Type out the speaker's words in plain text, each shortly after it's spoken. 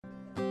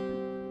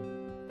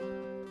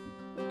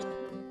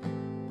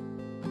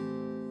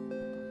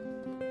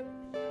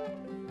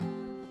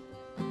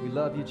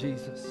love you,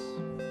 Jesus.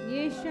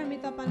 येशू हामी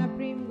तपाईलाई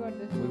प्रेम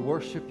गर्दछौं We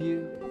worship you.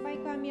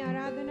 तपाईको हामी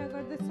आराधना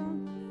गर्दछौं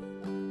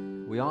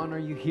We honor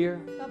you here.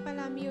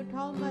 तपाईलाई हामी यो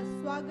ठाउँमा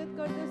स्वागत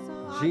गर्दछौं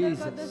आदर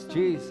Jesus, गर्दछौं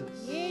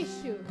Jesus.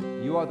 Yeshu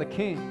You are the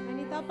King,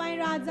 अनि तपाई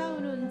राजा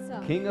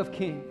हुनुहुन्छ King of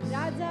Kings.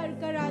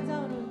 राजाहरुका राजा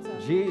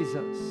हुनुहुन्छ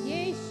Jesus.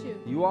 Yeshu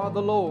You are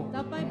the Lord,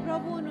 तपाई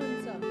प्रभु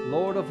हुनुहुन्छ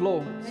Lord of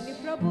Lords. अनि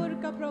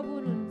प्रभुहरुका प्रभु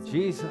हुनुहुन्छ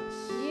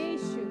Jesus.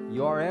 Yeshu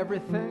You are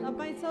everything,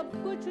 तपाई सब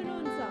कुछ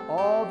हुनुहुन्छ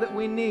all that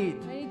we need,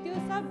 अनि त्यो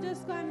सब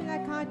जसको हामीलाई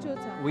खाँचो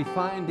छ we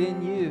find in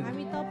you.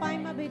 हामी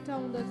तपाईमा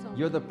भेटाउँदछौं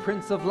You're the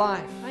Prince of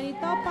Life. अनि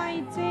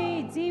तपाई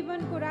चाहिँ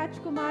जीवनको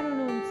राजकुमार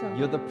हुनुहुन्छ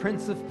You're the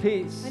Prince of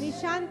Peace. अनि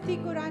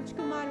शान्तिको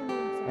राजकुमार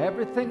हुनुहुन्छ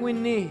Everything we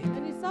need.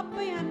 अनि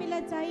सबै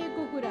हामीलाई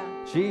चाहिएको कुरा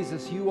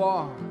Jesus, you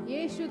are.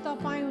 येशू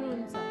तपाई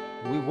हुनुहुन्छ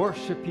We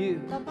worship you,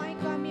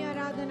 तपाईको हामी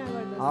आराधना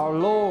गर्दछौं our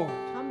Lord,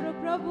 हाम्रो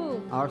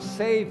प्रभु our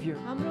Savior,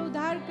 हाम्रो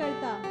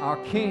उद्धारकर्ता our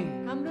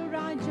King. हाम्रो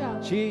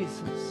राजा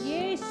Jesus.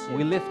 Yeshu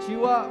We lift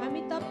you up.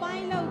 हामी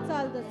तपाईलाई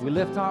उचाल्दछौं We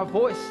lift our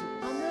voices.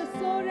 हाम्रो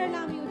स्वरलाई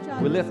हामी We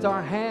उचाल्दछौं lift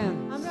our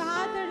hands. हाम्रो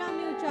हातहरुलाई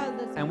हामी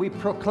उचाल्दछौं And we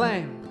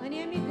proclaim अनि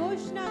हामी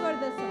घोषणा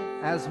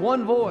गर्दछौं as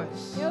one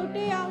voice,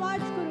 एउटै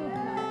आवाजको रूपमा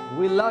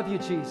we love you,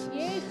 Jesus.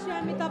 येशू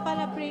हामी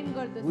तपाईलाई प्रेम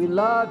गर्दछौं We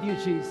love you,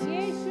 Jesus.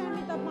 येशू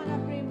हामी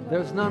तपाईलाई प्रेम गर्दछौं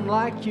There's none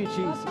like you,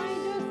 Jesus. तपाई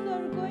जस्तो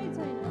अरु कोही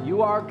छैन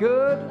You are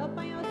good,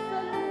 तपाई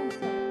असल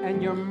हुनुहुन्छ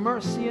and your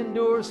mercy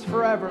endures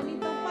forever. अनि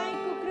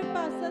तपाईको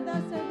कृपा सदा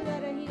सर्वदा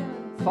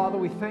रहिरहन्छ Father,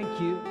 we thank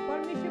you.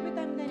 परमेश्वर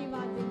पिता हामी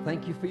धन्यवाद दिन्छौं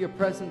Thank you for your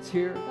presence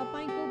here.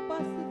 तपाईको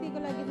उपस्थितिको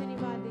लागि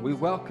धन्यवाद We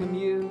दिन्छौं welcome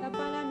you.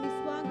 तपाईलाई हामी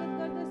स्वागत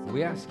गर्दछौं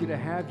We ask you to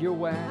have your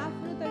way,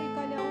 आफ्नो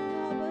तरिकाले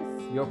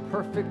आउनुहोस् your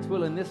perfect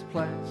will in this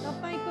place.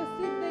 तपाईको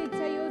सिद्ध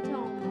इच्छा यो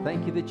ठाउँमा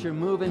Thank you that you're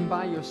moving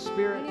by your अनि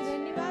Spirit,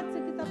 धन्यवाद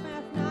छ कि तपाई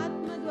आफ्नो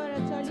आत्माद्वारा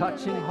चलिरहनु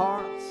touching भएको छ।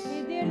 hearts,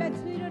 हृदयलाई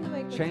छुइरहनु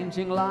भएको छ।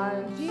 changing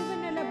lives.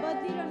 जीवनलाई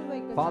बदलिरहनु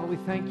भएको छ। Father, we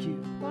thank you.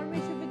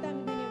 परमेश्वर पिता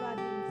हामी धन्यवाद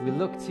दिन्छौं We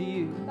look to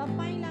you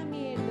तपाईलाई हामी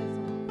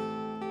हेर्दछौं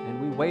and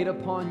we wait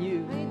upon you.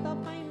 अनि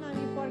तपाईमा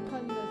हामी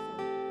पर्खन्दछौं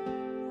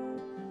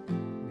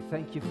We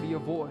thank you for your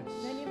voice.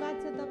 धन्यवाद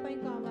छ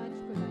तपाईको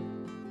आवाजको लागि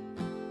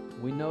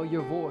We know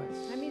your voice,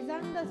 हामी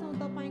जान्दछौं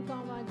तपाईको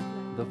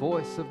आवाजलाई the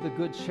voice of the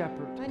Good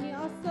Shepherd. अनि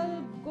असल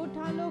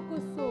गोठालोको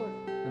स्वर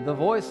And the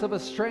voice of a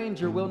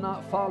stranger will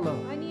not follow.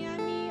 अनि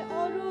हामी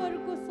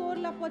अरूहरूको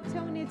स्वरलाई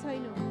पछ्याउने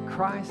छैनौं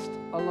Christ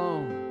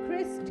alone.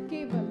 ख्रिस्ट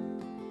केवल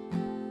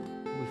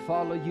We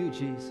follow you,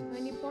 Jesus.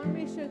 अनि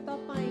परमेश्वर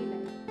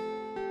तपाईलाई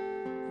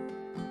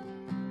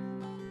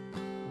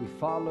We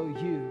follow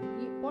you.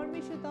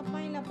 परमेश्वर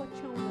तपाईलाई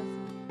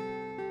पछ्याउँदछ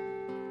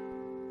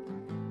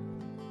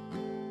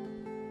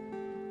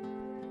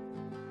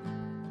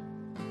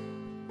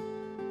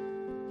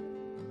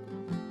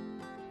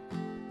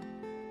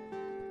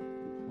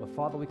Well,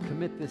 Father, we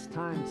commit this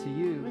time to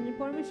you. अनि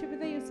परमेश्वर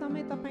पिता यो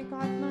समय तपाईको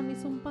हातमा हामी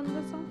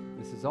सुम्पन्दछौं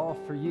This is all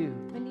for you.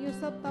 अनि यो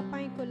सब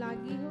तपाईको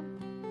लागि हो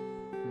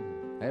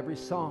Every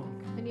song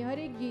अनि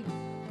हरेक गीत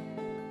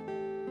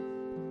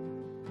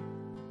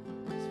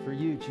is for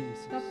you,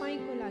 Jesus.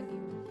 तपाईको लागि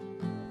हो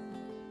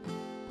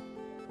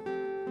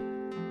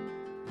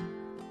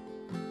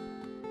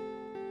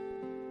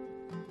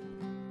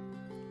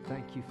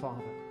Thank you,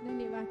 Father.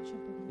 धन्यवाद छ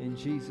प्रभु In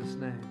Jesus'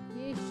 name,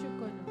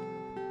 येशूको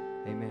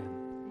नाममा amen.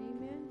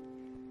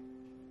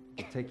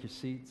 Amen Take your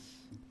seats.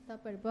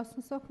 तपाईहरु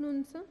बस्न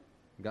सक्नुहुन्छ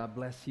God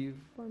bless you.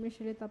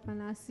 परमेश्वरले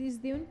तपाईलाई आशीष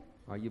दिउन्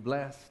Are you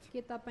blessed?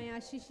 के तपाई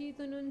आशीषित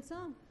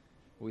हुनुहुन्छ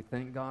We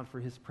thank God for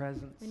his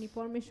presence. अनि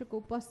परमेश्वरको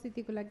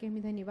उपस्थितिको लागि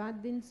हामी धन्यवाद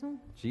दिन्छौं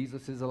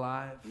Jesus is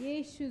alive.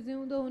 येशू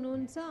जिउँदो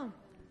हुनुहुन्छ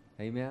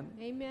Amen.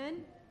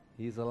 Amen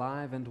He's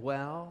alive and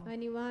well,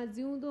 अनि उहाँ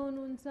जिउँदो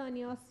हुनुहुन्छ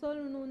अनि असल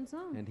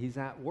हुनुहुन्छ and he's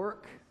at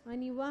work.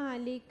 अनि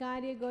उहाँले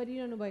कार्य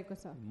गरिरहनु भएको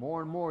छ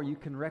More and more you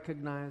can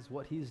recognize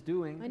what he's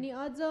doing. अनि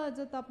अझ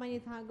तपाईले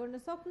थाहा गर्न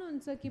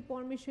सक्नुहुन्छ कि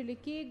परमेश्वरले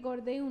के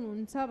गर्दै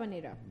हुनुहुन्छ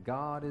भनेर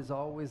God is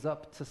always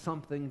up to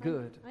something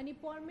good, अनि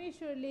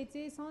परमेश्वरले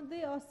चाहिँ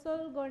सधैँ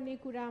असल गर्ने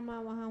कुरामा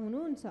उहाँ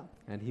हुनुहुन्छ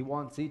and he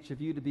wants each of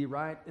you to be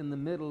right in the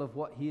middle of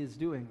what he is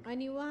doing.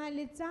 अनि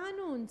उहाँले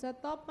चाहनुहुन्छ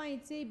तपाई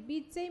चाहिँ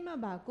बिचैमा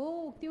भएको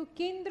त्यो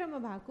केन्द्रमा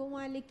भएको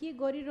उहाँले के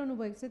गरिरहनु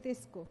भएको छ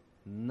त्यसको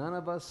None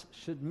of us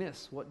should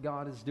miss what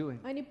God is doing.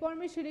 अनि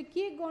परमेश्वरले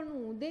के गर्नु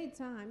हुँदैछ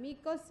हामी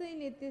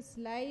कसैले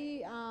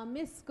त्यसलाई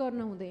मिस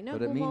गर्न हुँदैन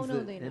But it गुमाउन means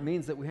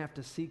हुँदैन that we have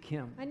to seek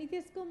him. अनि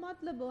त्यसको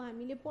मतलब हो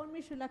हामीले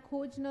परमेश्वरलाई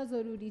खोज्न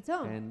जरुरी छ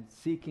And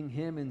seeking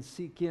him and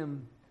seek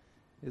him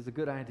is a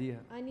good idea.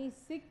 अनि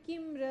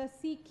सिक्किम र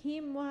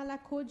सिक्किम उहाँलाई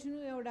खोज्नु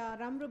एउटा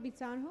राम्रो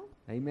विचार हो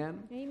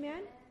Amen.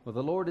 Amen Well,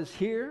 the Lord is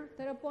here.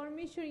 तर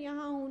परमेश्वर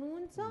यहाँ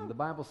हुनुहुन्छ The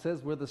Bible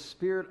says where the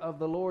Spirit of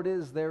the Lord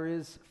is, there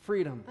is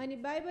freedom. अनि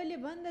बाइबलले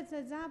भन्दछ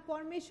जहाँ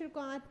परमेश्वरको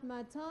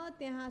आत्मा छ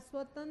त्यहाँ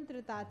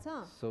स्वतन्त्रता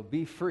छ So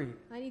be free.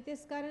 अनि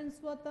त्यसकारण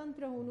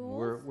स्वतन्त्र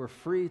हुनुहोस् We're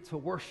free to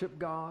worship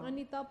God.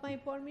 अनि तपाई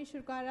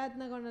परमेश्वरको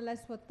आराधना गर्नलाई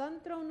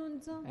स्वतन्त्र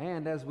हुनुहुन्छ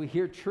And as we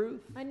hear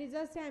truth, अनि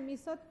जसै हामी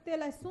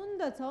सत्यलाई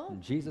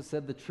सुन्दछौं Jesus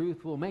said the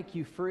truth will make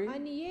you free.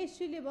 अनि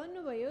येशूले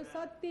भन्नुभयो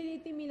सत्यले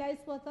तिमीलाई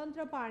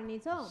स्वतन्त्र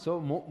पार्नेछ So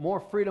more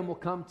freedom freedom will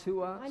come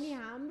to us. अनि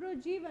हाम्रो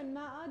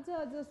जीवनमा अझ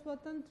अझ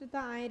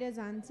स्वतन्त्रता आएर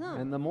जान्छ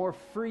And the more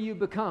free you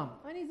become,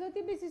 अनि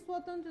जति बेसी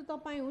स्वतन्त्र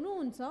तपाईँ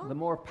हुनुहुन्छ the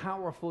more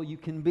powerful you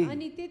can be.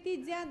 अनि त्यति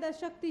ज्यादा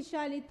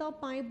शक्तिशाली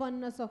तपाईँ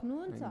बन्न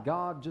सक्नुहुन्छ And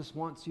God just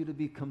wants you to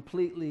be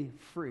completely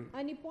free.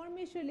 अनि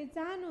परमेश्वरले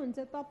चाहनुहुन्छ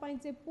तपाईँ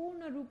चाहिँ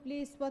पूर्ण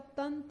रूपले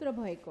स्वतन्त्र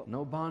भएको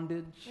No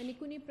bondage, अनि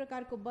कुनै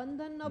प्रकारको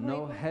बन्धन no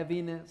नभएको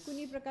heaviness,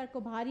 कुनै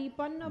प्रकारको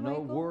भारीपन no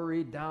नभएको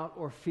worry, doubt,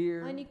 or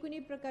fear. अनि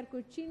कुनै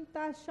प्रकारको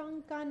चिन्ता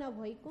शङ्का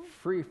नभएको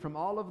Free from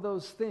all of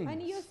those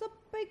अनि यो things.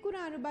 सबै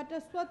कुराहरूबाट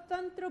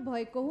स्वतन्त्र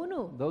भएको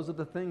हुनु Those are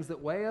the things that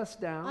weigh us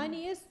down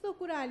अनि यस्तो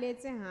कुराले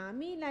चाहिँ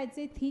हामीलाई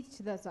चाहिँ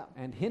थिच्दछ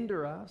and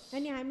hinder us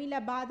अनि हामीलाई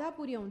बाधा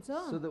पुर्याउँछ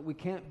so that we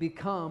can't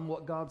become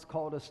what God's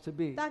called us to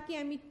be. ताकि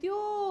हामी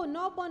त्यो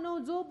नबनौ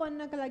जो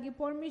बन्नका लागि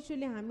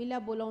परमेश्वरले हामीलाई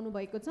बोलाउनु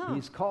भएको छ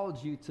He's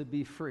called you to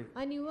be free.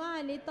 अनि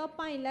उहाँले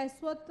तपाईलाई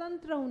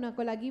स्वतन्त्र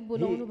हुनको लागि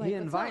बोलाउनु He भएको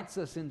छ invites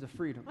us into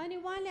freedom. अनि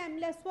उहाँले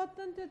हामीलाई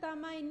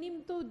स्वतन्त्रतामा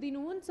निम्तो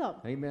दिनुहुन्छ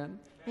Amen.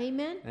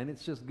 Amen And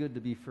it's just good to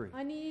be free.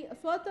 अनि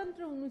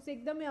स्वतन्त्र हुनु चाहिँ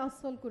एकदमै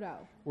असल कुरा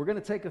हो We're going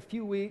to take a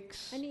few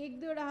weeks अनि एक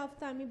दुईवटा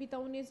हप्ता हामी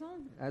बिताउने छौँ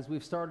as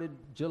we've started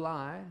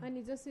July,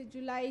 अनि जस्तै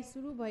जुलाई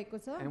सुरु भएको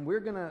छ and we're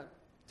going to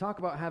talk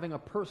about having a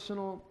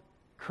personal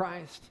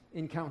Christ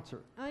encounter.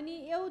 अनि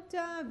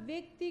एउटा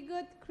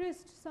व्यक्तिगत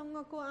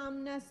ख्रिस्टसँगको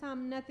आम्ना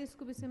सामना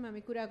त्यसको विषयमा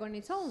हामी कुरा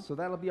गर्नेछौँ So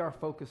that'll be our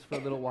focus for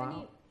a little अनि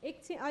while.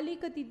 एकछिन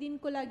अलिकति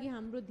दिनको लागि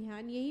हाम्रो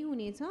ध्यान यही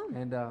हुनेछ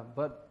And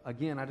but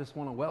again, I just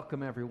want to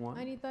welcome everyone.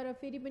 अनि तर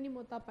फेरि पनि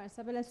म तपाईहरु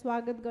सबैलाई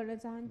स्वागत गर्न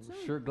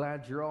चाहन्छु Sure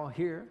glad you're all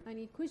here.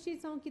 अनि खुसी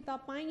छौँ कि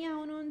तपाईँ यहाँ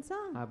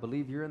हुनुहुन्छ I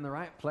believe you're in the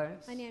right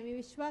place. अनि हामी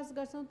विश्वास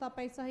गर्छौँ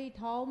तपाईँ सही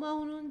ठाउँमा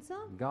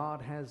हुनुहुन्छ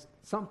God has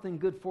something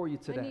good for you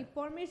अनि today.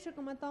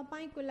 परमेश्वरकोमा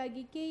तपाईँको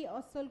लागि केही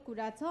असल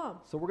कुरा छ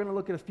So we're going to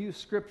look at a few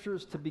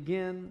scriptures to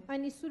begin,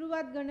 अनि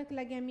सुरुवात गर्नको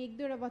लागि हामी एक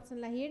दुईवटा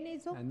वचनलाई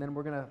हेर्नेछौँ and then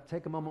we're going to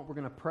take a moment, we're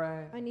going to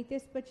pray. अनि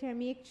त्यसपछि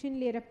हामी एकछिन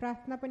लिएर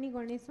प्रार्थना पनि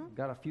गर्नेछौँ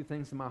Got a few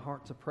things in my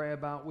heart to pray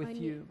about with अनि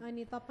you.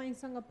 अनि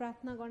तपाईँसँग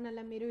प्रार्थना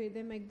गर्नलाई मेरो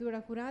हृदयमा एक दुईवटा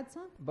कुरा छ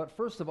But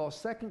first of all,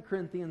 2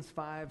 Corinthians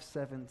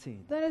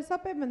 5:17. तर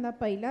सबैभन्दा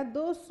पहिला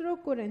दोस्रो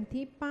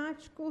कोरिन्थी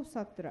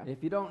 5:17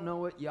 If you don't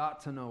know it, you ought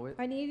to know it.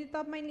 अनि यदि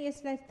तपाईँले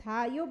यसलाई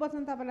थाहा यो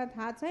वचन तपाईँलाई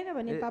थाहा छैन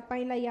भने It-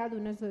 तपाईँलाई याद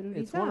हुन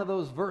जरुरी It's छ one of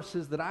those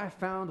verses that I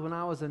found when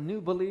I was a new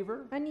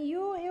believer, अनि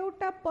यो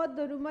एउटा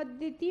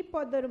पदहरूमध्ये ती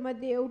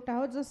पदहरूमध्ये एउटा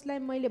हो जसलाई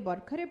मैले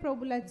भर्खरै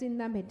प्रभुलाई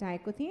चिन्दा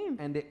भेटाएको थिएँ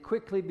and it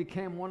quickly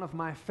became one of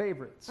my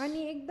favorites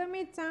अनि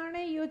एकदमै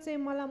चाँडै यो चाहिँ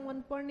मलाई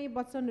मनपर्ने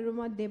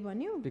वचनहरूमध्ये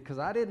बन्यो because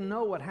I didn't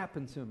know what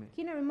happened to me.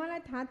 किनभने मलाई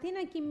थाहा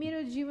थिएन कि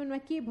मेरो जीवनमा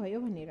के भयो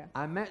भनेर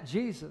I met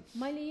Jesus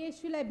मैले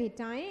येशूलाई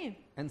भेटाएँ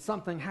and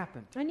something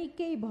happened, अनि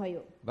केही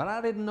भयो but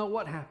I didn't know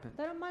what happened.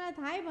 तर मलाई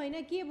थाहै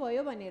भएन के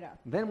भयो भनेर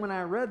Then when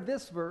I read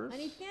this verse,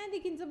 अनि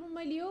त्यहाँदेखि जब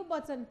मैले यो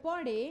वचन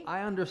पढेँ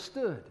I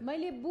understood.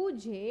 मैले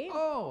बुझेँ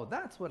Oh,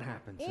 that's what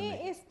happened to A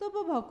me. यस्तो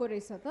पो भएको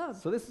रहेछ त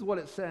So this is what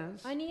it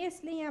says. अनि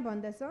यसले यहाँ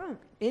भन्दछ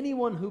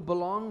Anyone who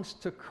belongs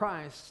to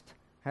Christ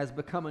has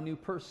become a new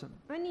person.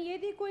 अनि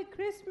यदि कोही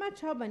ख्रिस्टमा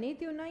छ भने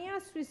त्यो नयाँ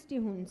सृष्टि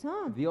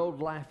हुन्छ The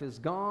old life is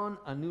gone,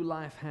 a new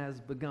life has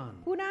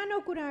begun. पुरानो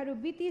कुराहरू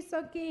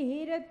बितिसके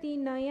हेर ती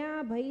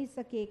नयाँ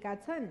भइसकेका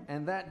छन्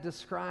And that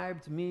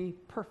described me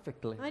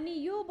perfectly. अनि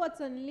यो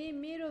वचनले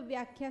मेरो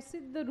व्याख्या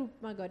सिद्ध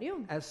रूपमा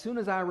गर्यो As soon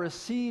as I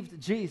received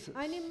Jesus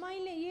अनि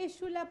मैले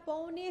येशूलाई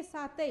पाउने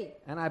साथै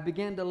and I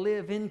began to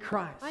live in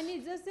Christ, अनि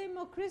जसै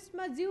म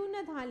ख्रिस्टमा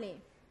जिउन थालेँ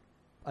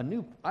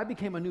I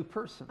became a new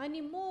person. अनि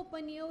म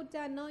पनि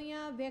एउटा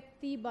नयाँ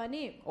व्यक्ति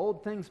बने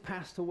Old things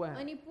passed away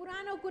अनि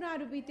पुरानो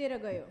कुराहरू बितेर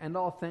गयो and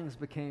all things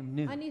became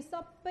new. अनि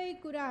सबै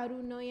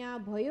कुराहरू नयाँ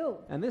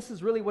भयो And this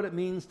is really what it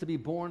means to be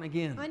born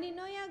again. अनि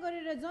नयाँ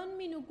गरेर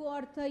जन्मिनुको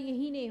अर्थ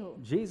यही नै हो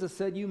Jesus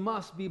said, you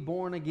must be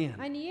born again.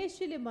 अनि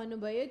येशूले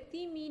भन्नुभयो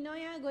तिमी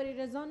नयाँ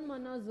गरेर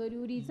जन्मन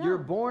जरुरी छ You're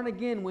born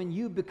again when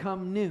you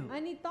become new.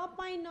 अनि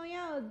तपाईँ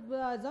नयाँ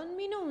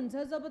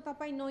जन्मिनुहुन्छ जब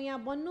तपाईँ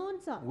नयाँ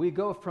बन्नुहुन्छ We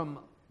go from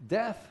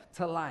death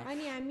to life.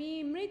 अनि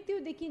हामी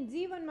मृत्युदेखि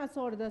जीवनमा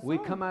We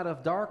सर्दछौँ come out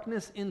of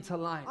darkness into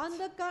light.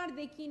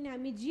 अन्धकारदेखि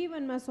हामी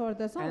जीवनमा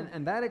सर्दछौँ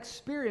And that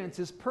experience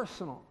is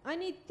personal.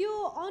 अनि त्यो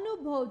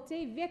अनुभव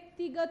चाहिँ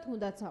व्यक्तिगत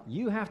हुँदछ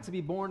You have to be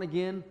born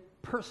again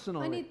अनि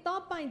personally.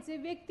 तपाईँ चाहिँ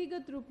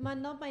व्यक्तिगत रूपमा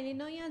तपाईले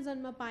नयाँ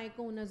जन्म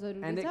पाएको हुन And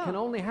जरुरी it छ can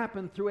only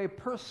happen through a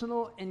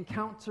personal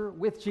encounter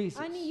with Jesus.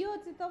 अनि यो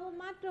चाहिँ तब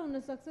मात्र हुन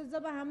सक्छ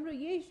जब हाम्रो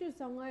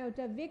येशूसँग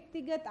एउटा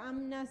व्यक्तिगत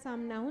आम्ना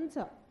सामना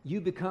हुन्छ You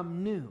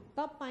become new,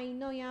 तपाईँ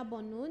नयाँ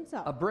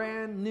बन्नुहुन्छ a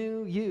brand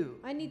new you.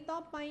 अनि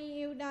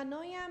तपाईँ एउटा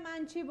नयाँ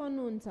मान्छे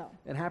बन्नुहुन्छ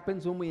It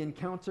happens when we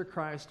encounter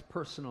Christ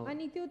personally.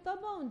 अनि त्यो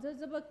तब हुन्छ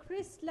जब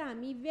ख्रिस्टलाई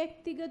हामी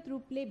व्यक्तिगत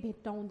रूपले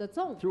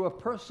भेट्टाउँदछौँ Through a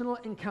personal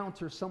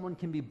encounter, someone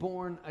can be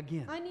born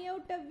again. अनि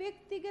एउटा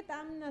व्यक्तिगत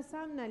आम्ना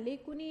सामनाले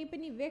कुनै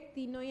पनि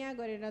व्यक्ति नयाँ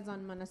गरेर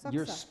जन्मन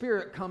Your सक्छ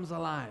spirit comes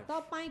alive.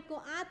 तपाईको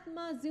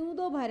आत्मा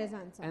जिउँदो भएर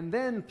जान्छ And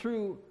then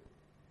through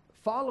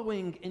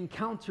following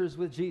encounters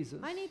with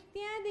Jesus, अनि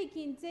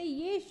त्यहाँदेखि चाहिँ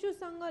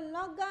येशूसँग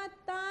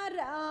लगातार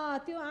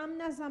त्यो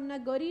आम्ना सामना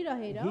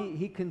गरिरहेर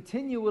he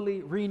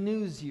continually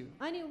renews you.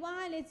 अनि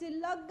उहाँले चाहिँ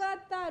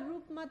लगातार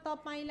रूपमा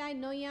तपाईलाई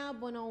नयाँ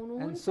And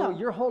बनाउनुहुन्छ so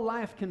your whole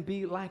life can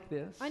be like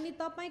this. अनि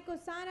तपाईको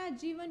सारा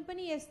जीवन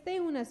पनि यस्तै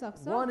हुन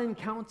सक्छ One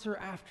encounter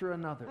after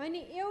another,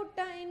 अनि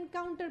एउटा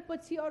एन्काउन्टर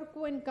पछि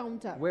अर्को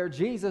encounter where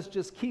Jesus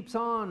just keeps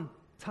on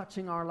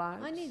touching our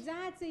lives. अनि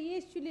जहाँ चाहिँ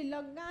येशूले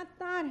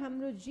लगातार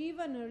हाम्रो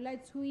जीवनहरूलाई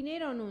छुइ नै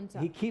रहनुहुन्छ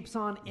He keeps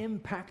on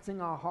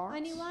impacting our hearts.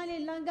 अनि उहाँले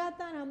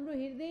लगातार हाम्रो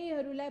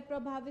हृदयहरूलाई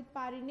प्रभावित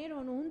पारि नै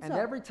रहनुहुन्छ And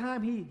every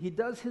time he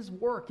does his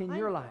work in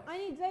your life,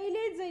 अनि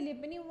जहिले जहिले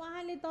पनि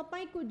उहाँले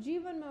तपाईको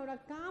जीवनमा एउटा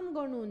काम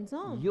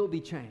गर्नुहुन्छ you'll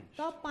be changed.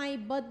 तपाई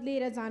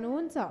बदलेर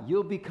जानुहुन्छ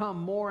You'll become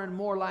more and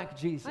more like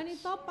Jesus. अनि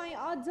तपाई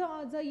अझ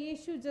अझ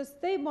येशू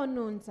जस्तै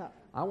बन्नुहुन्छ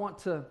I want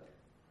to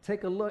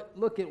take a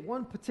look at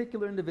one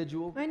particular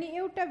individual. अनि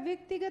एउटा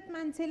व्यक्तिगत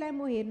मान्छेलाई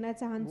म हेर्न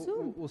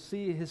चाहन्छु We'll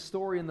see his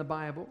story in the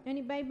Bible.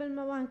 अनि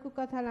बाइबलमा उहाँको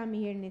कथालाई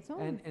हामी हेर्नेछौँ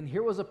And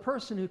here was a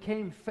person who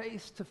came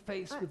face to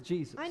face with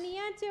Jesus. अनि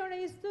यहाँ चाहिँ एउटा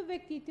यस्तो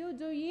व्यक्ति थियो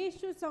जो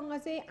येशूसँग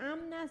चाहिँ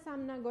आम्ना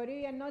सामना गर्यो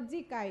या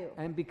नजिक आयो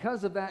And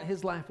because of that,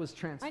 his life was अनि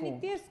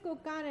transformed. त्यसको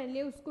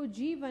कारणले उसको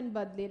जीवन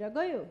बदलेर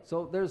गयो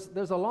So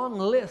there's a long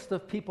list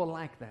of people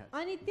like that.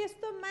 अनि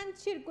त्यस्तो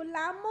मान्छेहरूको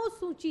लामो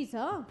सूची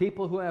छ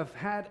People who have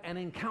had an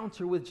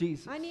encounter with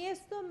Jesus. अनि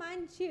यस्तो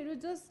मान्छेहरू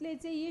जसले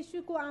चाहिँ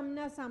येशूको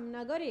आम्ना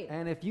सामना गरे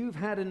And if you've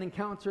had an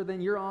encounter, then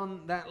you're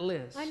on that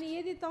list. अनि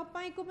यदि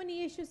तपाईको पनि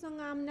येशूसँग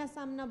आम्ना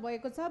सामना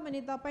भएको छ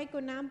भने तपाईको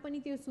नाम पनि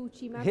त्यो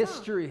सूचीमा छ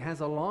History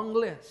has a long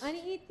list. अनि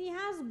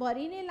इतिहास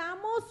भरि नै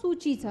लामो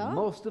सूची छ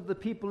Most of the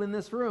people in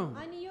this room,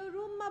 अनि यो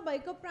रुममा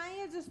भएको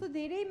प्राय जस्तो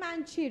धेरै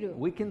मान्छेहरू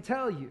we can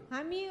tell you,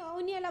 हामी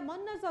उनीहरूलाई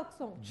भन्न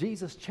सक्छौँ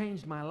Jesus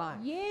changed my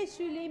life.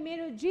 येशूले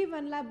मेरो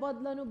जीवनलाई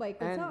बदल्नु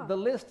भएको And छ the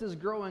list is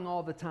growing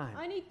all the time.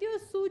 अनि त्यो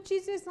सूची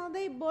चाहिँ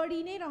सधैँ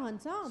बढी नै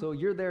रहन्छ So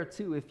you're there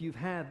too if you've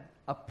had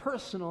a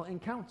personal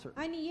encounter.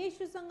 अनि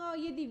येशूसँग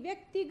यदि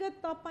व्यक्तिगत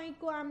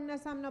तपाईको आम्ना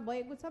सामना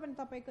भएको छ भने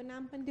तपाईको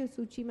नाम पनि त्यो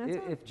सूचीमा छ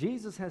If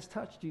Jesus has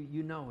touched you,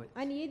 you know it.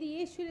 अनि यदि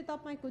येशूले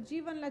तपाईको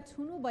जीवनलाई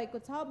छुनु भएको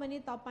छ भने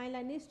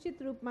तपाईलाई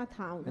निश्चित रूपमा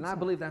थाहा And I हुन्छ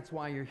believe that's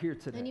why you're here अनि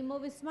today. म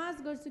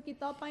विश्वास गर्छु कि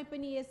तपाईँ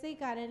पनि यसै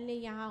कारणले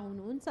यहाँ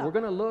हुनुहुन्छ We're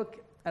going to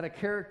look at a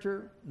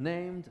character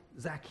named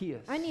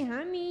Zacchaeus. अनि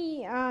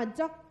हामी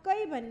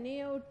जक्कै भन्ने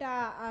एउटा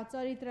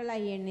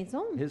चरित्रलाई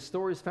हेर्नेछौँ His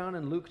story is found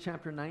in Luke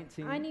chapter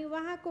 19, अनि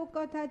उहाँको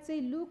कथा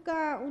चाहिँ लुका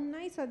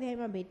 19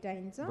 अध्यायमा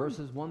भेटाइन्छ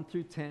verses 1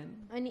 through 10.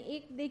 अनि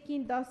 1 देखि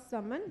 10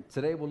 सम्म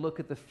Today we'll look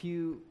at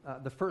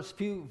the first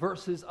few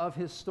verses of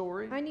his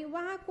story. अनि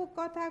उहाँको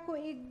कथाको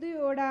 1-2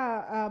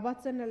 वटा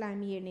वचनलाई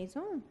हामी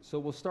हेर्नेछौँ So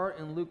we'll start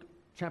in Luke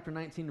chapter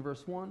 19,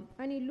 verse 1.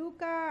 अनि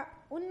लुका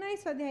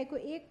 19 अध्यायको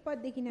 1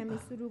 पददेखि हामी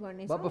सुरु But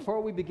गर्नेछौँ before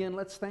we begin,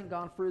 let's thank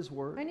God for his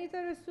word. अनि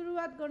तर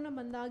सुरुवात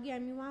गर्नभन्दा अघि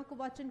हामी उहाँको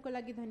वचनको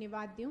लागि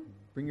धन्यवाद दिउँ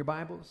Bring your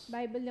Bibles.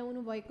 बाइबल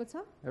ल्याउनु भएको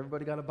छ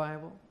Everybody got a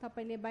Bible?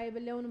 तपाईले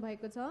बाइबल ल्याउनु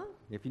भएको छ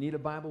If you need a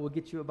Bible, we'll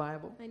get you a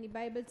Bible. अनि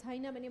बाइबल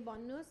छैन भने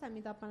भन्नुहोस्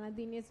हामी तपाईलाई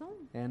दिनेछौँ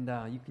And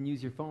you can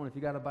use your phone if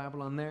you got a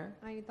Bible on there.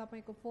 अनि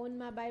तपाईको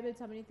फोनमा बाइबल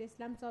छ भने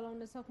त्यसलाई पनि चलाउन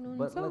But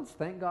सक्नुहुन्छ let's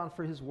thank God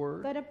for his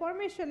word. तर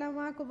परमेश्वरलाई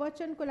उहाँको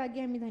वचनको लागि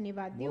हामी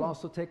धन्यवाद We'll दिउँ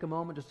also take a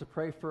moment just to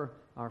pray for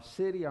our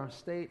city, our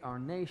state, our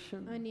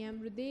nation, अनि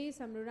हाम्रो देश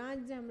हाम्रो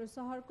राज्य हाम्रो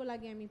सहरको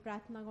लागि हामी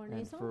प्रार्थना and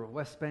गर्नेछौँ for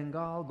West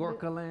Bengal,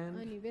 Gorkhaland.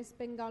 अनि वेस्ट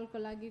बेङ्गालको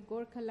लागि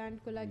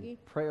गोर्खाल्यान्डको लागि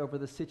Pray over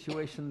the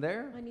situation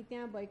there. अनि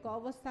त्यहाँ भएको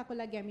अवस्थाको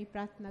लागि हामी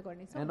प्रार्थना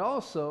गर्नेछौँ And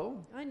also,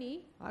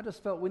 अनि I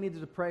just felt we needed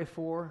to pray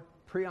for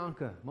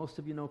Priyanka. Most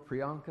of you know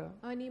Priyanka.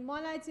 अनि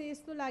मलाई चाहिँ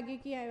यस्तो लाग्यो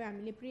कि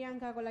हामीले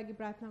प्रियङ्काको लागि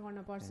प्रार्थना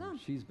गर्नुपर्छ And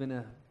she's been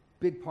a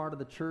big part of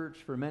the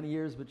church for many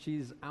years, but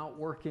she's out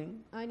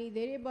working. अनि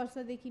धेरै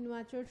वर्षदेखि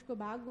उहाँ चर्चको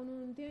भाग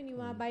हुनुहुन्थ्यो अनि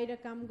उहाँ बाहिर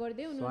काम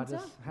गर्दै So I हुनुहुन्छ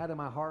just had in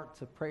my heart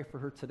to pray for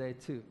her today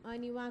too.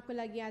 अनि उहाँको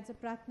लागि आज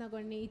प्रार्थना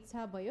गर्ने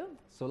इच्छा भयो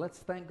So let's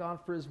thank God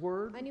for his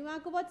word. अनि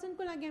उहाँको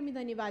वचनको लागि हामी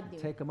धन्यवाद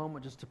दिउँ Take a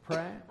moment just to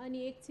pray.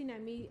 अनि एकछिन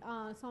हामी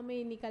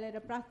समय निकालेर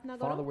प्रार्थना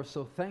Father, गरौँ we're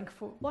so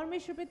thankful.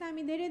 परमेश्वर पिता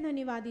हामी धेरै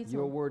धन्यवादी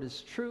Your छौँ word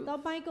is true.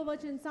 तपाईको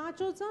वचन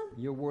साँचो छ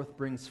Your word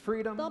brings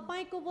freedom.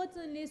 तपाईको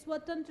वचनले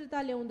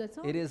स्वतन्त्रता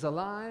ल्याउँदछ It is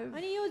alive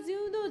अनि यो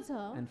जिउँदो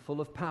छ and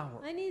full of power.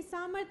 अनि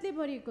सामर्थ्यले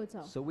भरिएको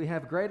छ So we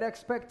have great अनि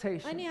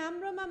expectation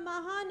हाम्रोमा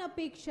महान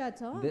अपेक्षा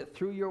छ that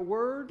through your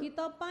word, कि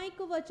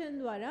तपाईको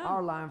वचनद्वारा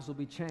our lives will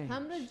be changed.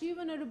 हाम्रो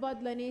जीवनहरू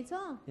बदलने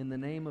छ In the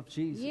name of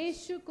Jesus.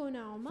 येशूको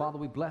नाउँमा Father,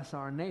 we bless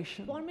our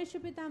nation.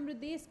 परमेश्वर पिता हाम्रो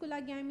देशको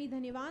लागि हामी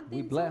धन्यवाद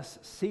We दिन्छौँ bless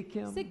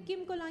Sikkim.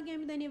 सिक्किमको लागि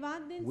हामी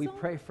धन्यवाद We दिन्छौँ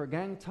pray for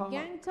Gangtok.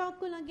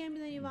 ग्याङटकको लागि हामी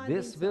धन्यवाद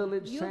This दिन्छौँ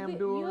village, यो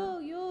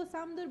Samdur. यो यो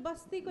सामदुर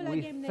बस्तीको We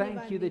लागि हामी thank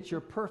धन्यवाद you that दिन्छौँ।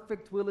 your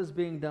perfect will is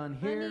being done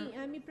अनि here.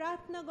 हामी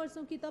प्रार्थना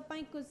गर्छौँ कि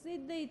तपाईँको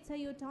सिद्ध इच्छा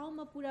यो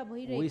ठाउँमा पुरा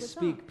We भइरहेको छ।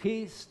 speak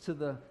peace to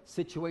the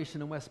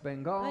situation in West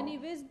Bengal. अनि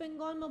वेस्ट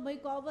बेङ्गलमा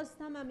भएको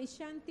अवस्थामा हामी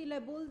शान्तिलाई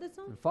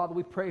बोल्दछौँ। And Father,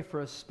 we pray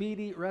for a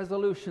speedy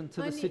resolution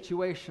to the अनि-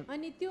 situation.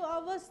 अनि त्यो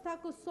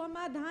अवस्थाको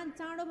समाधान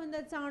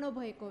चाँडोभन्दा चाँडो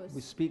भएको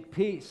We होस्। speak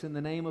peace in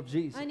the name of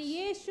Jesus. अनि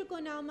येशूको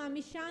नाममा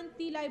हामी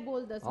शान्तिलाई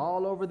बोल्दछौँ।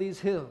 All over these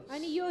hills,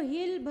 अनि यो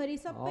हिल भरि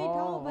सबै all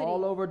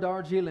ठाउँभरि over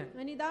Darjeeling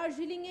अनि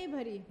दार्जिलिङै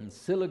भरि and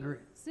Siliguri.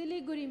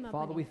 सिलिगुडीमा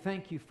Father, we पनि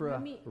thank you for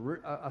हामी-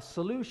 a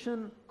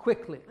solution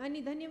quickly.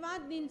 अनि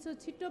धन्यवाद दिन्छु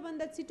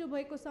छिटोभन्दा छिटो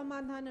भएको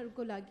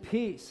समाधानहरूको लागि।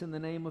 Peace in the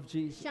name of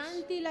Jesus.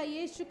 शान्तिलाई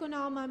येशूको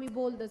नाममा हामी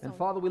बोल्दछौँ। And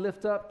Father, we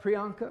lift up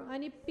Priyanka.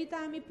 अनि पिता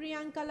हामी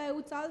प्रियङ्कालाई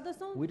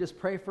उचाल्दछौँ। We just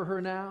pray for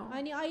her now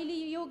अनि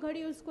अहिले यो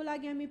घडी उसको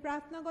लागि हामी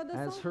प्रार्थना as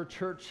गर्दछौँ। her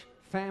church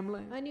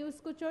family. अनि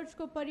उसको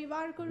चर्चको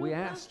परिवारको We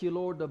रूपमा ask you,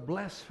 Lord, to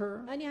bless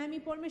her. अनि हामी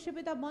परमेश्वर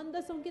पिता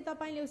भन्दछौँ कि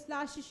तपाईँले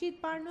उसलाई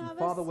आशीषित पार्नु And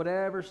Father, होस्।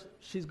 whatever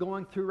she's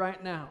going through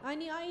right now,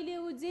 अनि अहिले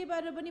ऊ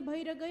जेबाट पनि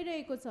भएर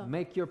गइरहेको छ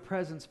make your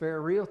presence very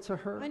real to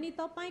her. अनि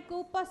तपाईँको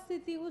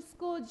उपस्थिति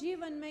उसको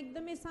जीवनमा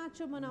एकदमै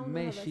साँचो बनाउनु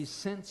May she होस्।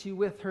 sense you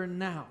with her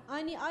now.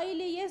 अनि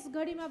अहिले यस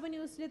घडीमा पनि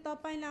उसले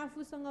तपाईँलाई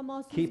आफूसँग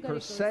महसुस Keep her गरेको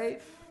होस्।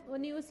 safe.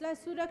 अनि उसलाई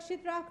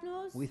सुरक्षित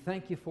राख्नुहोस्। We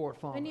thank you for it,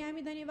 Father. अनि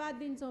हामी धन्यवाद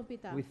दिन्छौँ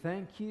पिता। We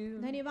thank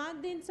you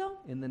धन्यवाद दिन्छौँ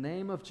in the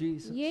name of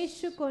Jesus.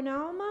 येशूको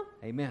नाममा।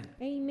 Amen.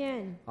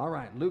 आमेन। All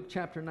right, Luke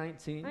chapter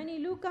 19, अनि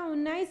लुका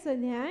 19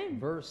 अध्याय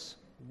verse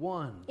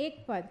 1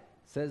 1 पद।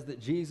 says that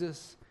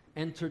Jesus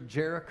entered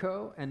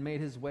Jericho and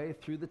made his way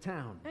through the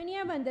town. अनि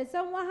यहाँ भन्दछ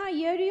उहाँ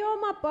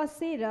यरियोमा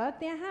पसेर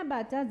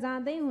त्यहाँबाट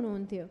जाँदै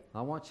हुनुहुन्थ्यो।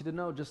 I want you to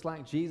know, just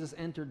like Jesus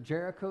entered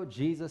Jericho,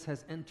 Jesus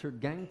has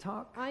entered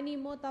Gangtok. अनि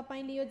म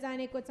तपाईँले यो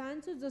जानेको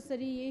चाहन्छु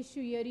जसरी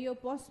येशू यरियो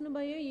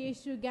पस्नुभयो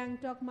येशू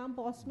ग्याङटकमा पनि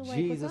पस्नु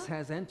भएको Jesus छ।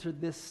 has entered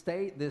this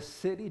state, this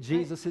city.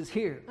 Jesus is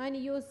here.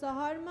 अनि यो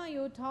सहरमा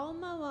यो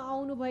ठाउँमा उहाँ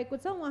आउनु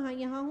भएको छ उहाँ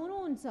यहाँ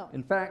हुनुहुन्छ।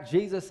 In fact,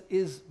 Jesus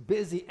is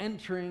busy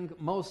entering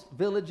most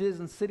villages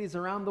and cities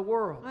around the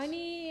world.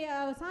 अनि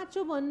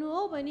साँचो भन्नु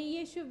हो भने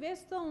येशू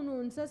व्यस्त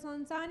हुनुहुन्छ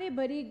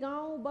संसारैभरि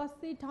गाउँ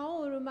बस्ती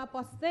ठाउँहरूमा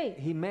पस्दै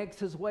He makes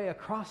his way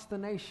across the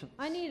nations.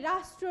 अनि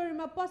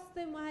राष्ट्रहरूमा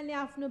पस्दै उहाँले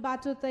आफ्नो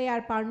बाटो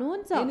तयार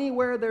पार्नुहुन्छ।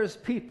 Anywhere there's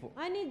people,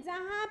 अनि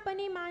जहाँ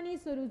पनि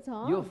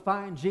मानिसहरू you'll छ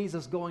find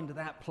Jesus going to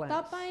that place.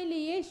 तपाईँले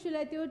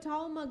येशूलाई त्यो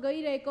ठाउँमा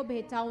गइरहेको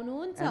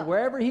भेटाउनुहुन्छ। And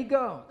wherever he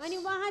goes, अनि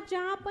उहाँ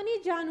जहाँ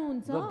पनि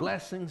जानुहुन्छ the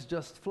blessings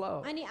just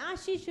flow. अनि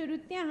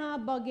आशिषहरू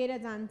त्यहाँ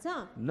बगेर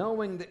जान्छ।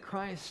 Knowing that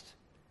Christ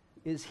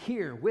is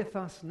here with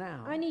us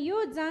now, अनि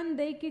यो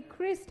जान्दै कि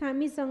ख्रिस्ट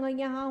हामीसँग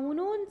यहाँ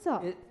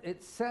हुनुहुन्छ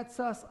it sets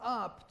us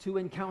up to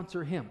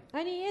encounter him.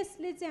 अनि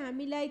यसले चाहिँ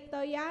हामीलाई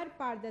तयार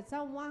पार्दछ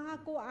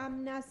उहाँको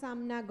आम्ना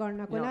सामना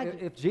गर्नको You know,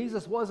 लागि। if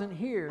Jesus wasn't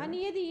here,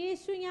 अनि यदि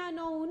येशू यहाँ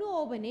नहुनु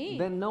हो भने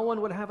then no one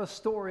would have a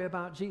story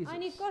about Jesus.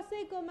 अनि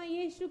कसैकोमा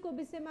येशूको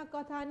विषयमा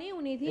कथा नै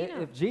हुने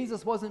थिएन। If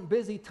Jesus wasn't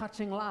busy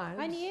touching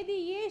lives, अनि यदि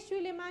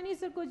येशूले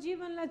मानिसहरूको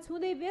जीवनलाई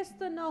छुँदै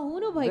व्यस्त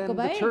नहुनु भएको then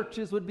the भए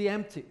churches would be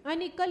empty.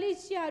 अनि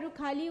कलिसियाहरू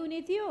खाली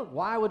हुने थियो।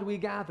 Why would we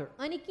gather?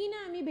 अनि किन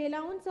हामी भेला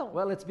हुन्छौँ?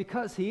 Well, it's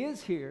because he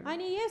is here,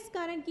 अनि यस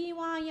कारण कि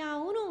उहाँ यहाँ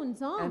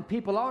हुनुहुन्छ and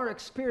people are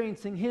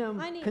experiencing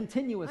him अनि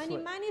continuously.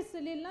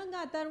 मानिसहरूले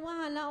लगातार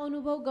उहाँलाई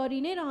अनुभव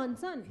गरि नै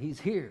रहन्छन्। He's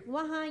here.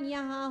 उहाँ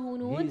यहाँ He's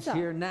हुनुहुन्छ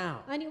here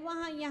now. अनि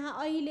उहाँ यहाँ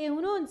अहिले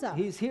हुनुहुन्छ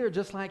He's here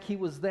just like he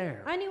was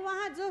there. अनि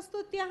उहाँ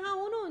जस्तो त्यहाँ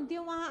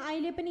हुनुहुन्थ्यो उहाँ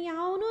अहिले पनि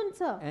यहाँ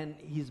हुनुहुन्छ And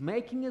he's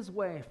making his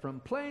way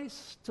from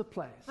place to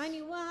place,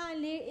 अनि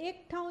उहाँले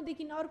एक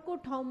ठाउँदेखि अर्को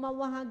ठाउँमा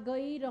उहाँ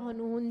गइरहनुहुन्छ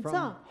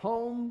from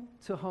home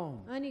to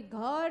home. अनि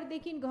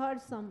घरदेखि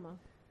घरसम्म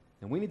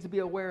And we need to be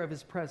aware of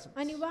his presence.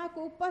 अनि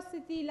उहाँको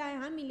उपस्थितिलाई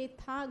हामीले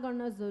थाहा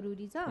गर्न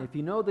जरुरी छ। If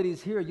you know that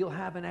he's here, you'll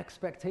have an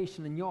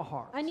expectation in your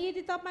heart. अनि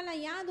यदि तपाईँलाई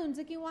याद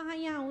हुन्छ कि उहाँ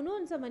यहाँ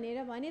हुनुहुन्छ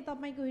भनेर भने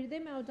तपाईँको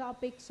हृदयमा एउटा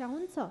अपेक्षा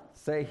हुन्छ।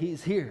 Say,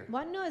 he's here.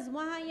 भन्नुहोस्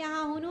उहाँ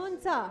यहाँ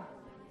हुनुहुन्छ।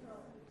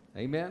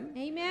 Amen.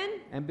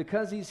 Amen. And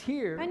because he's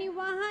here, अनि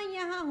उहाँ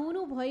यहाँ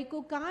हुनु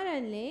भएको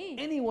कारणले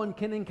anyone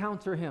can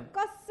encounter him.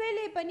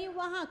 कसैले पनि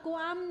उहाँको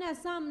आम्ना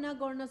सामना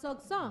गर्न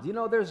सक्छ। Do you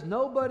know there's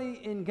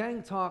nobody in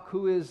Gangtok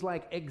who is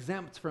like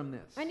exempt from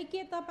this? अनि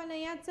के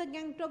तपाईँलाई याद छ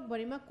ग्याङटक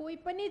भरिमा कोही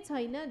पनि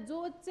छैन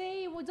जो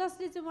चाहिँ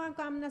जसले चाहिँ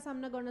उहाँको आम्ना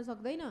सामना गर्न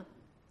सक्दैन।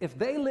 If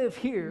they live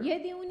here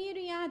यदि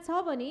उनीहरू यहाँ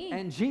छ भने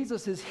and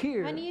Jesus is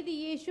here, अनि यदि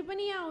येशू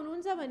पनि यहाँ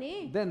हुनुहुन्छ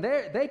भने then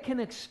they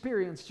can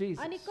experience Jesus.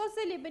 अनि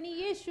कसैले पनि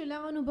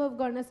येशूलाई अनुभव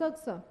गर्न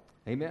सक्छ।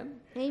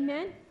 Amen.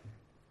 Amen.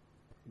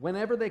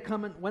 Whenever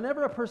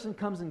a person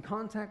comes in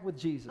contact with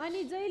Jesus,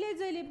 अनि जहिले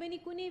जहिले पनि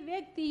कुनै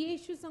व्यक्ति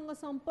येशूसँग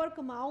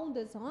सम्पर्कमा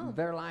आउँदछ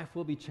their life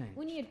will be changed.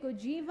 उनीहरूको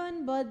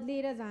जीवन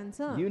बदलेर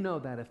जान्छ। You know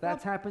that. If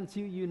that's happened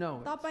to you, you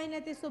know it.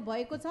 तपाईलाई त्यसो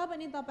भएको छ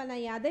भने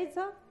तपाईलाई यादै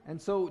छ। And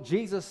so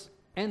Jesus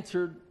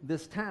entered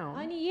this town.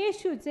 अनि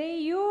येशू चाहिँ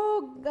यो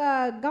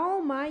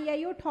गाउँमा या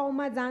यो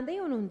ठाउँमा जाँदै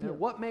हुनुहुन्थ्यो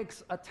What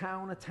makes a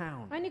town a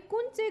town? अनि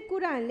कुन चाहिँ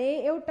कुराले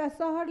एउटा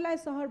सहरलाई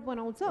सहर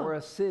बनाउँछ Or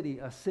a city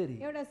a city?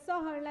 एउटा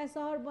सहरलाई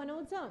सहर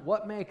बनाउँछ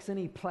What makes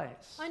any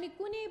place? अनि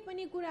कुनै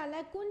पनि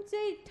कुरालाई कुन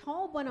चाहिँ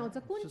ठाउँ बनाउँछ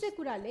कुन चाहिँ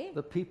कुराले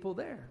The people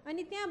there.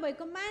 अनि त्यहाँ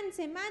भएको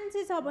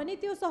मान्छे छ भने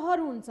त्यो सहर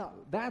हुन्छ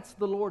That's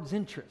the Lord's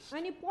interest.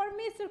 अनि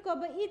परमेश्वरको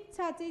अब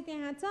इच्छा चाहिँ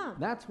त्यहाँ छ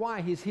That's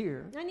why He's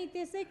here, अनि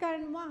त्यसै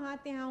कारण उहाँ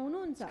त्यहाँ हुनुहुन्छ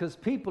because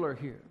people are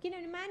here.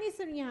 किनभने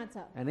मानिसहरू यहाँ छ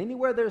And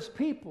anywhere there's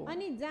people,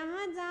 अनि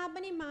जहाँ जहाँ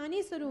पनि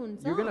मानिसहरू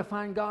हुन्छ you're going to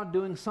find God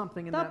doing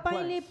something in that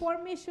तपाईले place.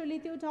 परमेश्वरले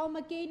त्यो ठाउँमा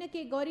केही न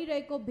केही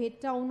गरिरहेको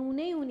भेट्टाउनु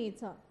नै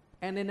हुनेछ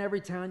And in every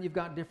town, you've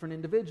got different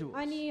individuals.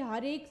 अनि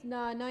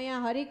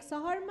नयाँ हरेक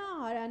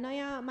सहरमा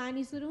नयाँ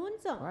मानिसहरू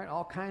हुन्छ Right?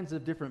 All kinds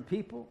of different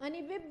people,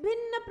 अनि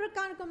विभिन्न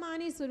प्रकारको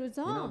मानिसहरू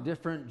छ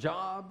different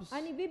jobs,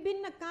 अनि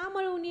विभिन्न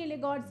कामहरू उनीहरूले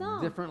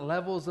गर्छ different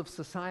levels of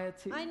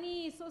society.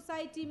 अनि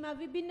सोसाइटीमा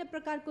विभिन्न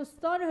प्रकारको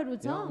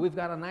स्तरहरू छ We've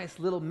got a nice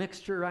little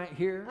mixture right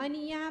here.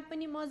 अनि यहाँ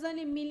पनि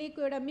मजाले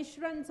मिलेको एउटा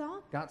मिश्रण छ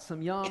Got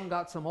some young,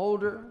 got some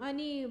older,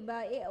 अनि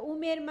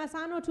उमेरमा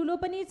सानो ठुलो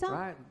पनि छ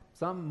right?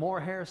 Some more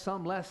hair,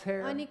 some less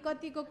hair. अनि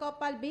कतिको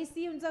कपाल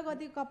बेसी हुन्छ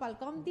कतिको कपाल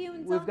कम्ती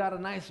हुन्छ We've got a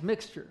nice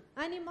mixture.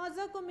 अनि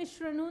मजाको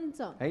मिश्रण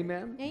हुन्छ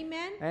Amen.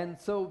 Amen. And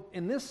so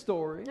in this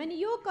story, अनि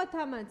यो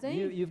कथामा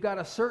चाहिँ you've got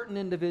a certain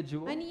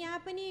individual. अनि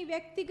यहाँ पनि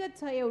व्यक्तिगत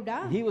छ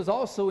एउटा He was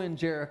also in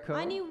Jericho.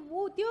 अनि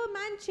त्यो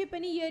मान्छे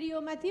पनि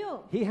यरियोमा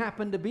थियो He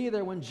happened to be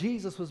there when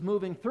Jesus was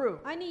moving through.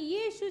 अनि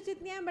येशू चाहिँ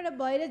त्यहाँबाट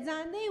भएर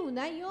जाँदै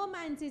हुँदा यो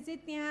मान्छे चाहिँ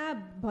त्यहाँ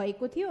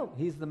भएको थियो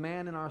He's the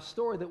man in our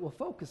story that we'll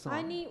focus on,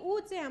 अनि ऊ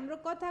चाहिँ हाम्रो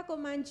कथाको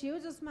मान्छे हो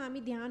जसमा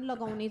हामी ध्यान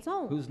लगाउने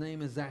छौं whose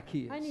name is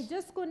Zacchaeus. अनि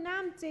जसको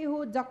नाम चाहिँ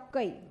हो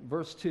जक्कै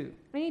Verse 2.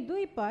 अनि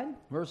 2 पद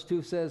Verse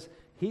 2 says,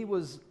 he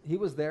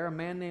was there, a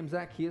man named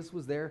Zacchaeus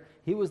was there.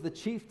 He was the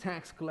chief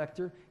tax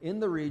collector in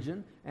the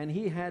region, and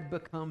he had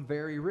become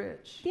very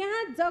rich.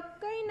 त्यहाँ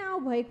जक्कै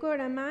नाउँ भएको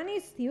एउटा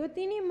मानिस थियो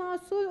तिनी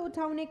महसुल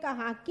उठाउनेका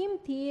हाकिम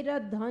थिए र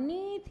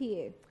धनी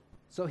थिए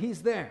So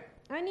he's there.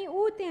 अनि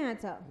ऊ त्यहाँ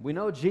छ We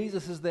know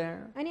Jesus is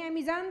there. अनि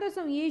हामी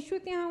जान्दछौँ येशू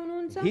त्यहाँ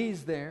हुनुहुन्छ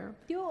He's there.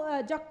 त्यो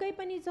जक्कै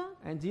पनि छ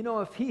And do you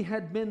know if he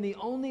had been the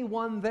only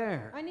one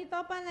there, अनि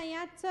तपाईलाई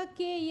याद छ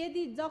के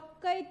यदि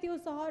जक्कै त्यो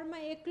सहरमा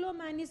एक्लो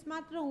मानिस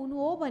मात्र हुनु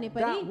हो भने that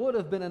पनि would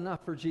have been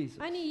enough for Jesus.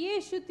 अनि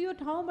येशू त्यो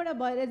ठाउँबाट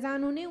भएर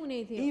जानु नै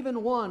हुने थियो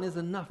Even one is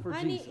enough for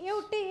अनि Jesus.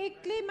 एउटै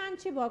एक्लै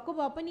मान्छे भएको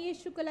भए पनि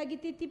येशूको लागि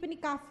त्यति पनि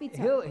काफी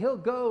छ He'll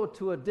go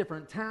to a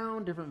different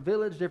town, different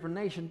village, different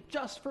nation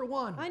just for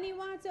one. अनि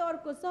उहाँ चाहिँ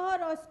अर्को सहर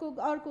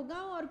अर्को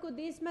गाउँ अर्को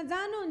देशमा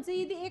जानुहुन्छ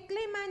यदि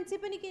एक्लै मान्छे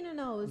पनि किन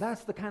नहोस्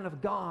That's the kind of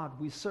God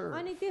we serve.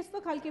 अनि त्यस्तो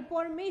खालके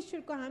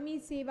परमेश्वरको हामी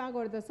सेवा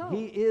गर्दछौँ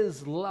He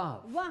is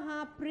love,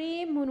 उहाँ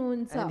प्रेम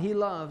हुनुहुन्छ and he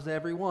loves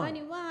everyone.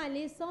 अनि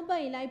उहाँले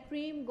सबैलाई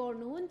प्रेम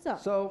गर्नुहुन्छ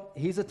So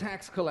he's a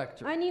tax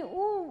collector. अनि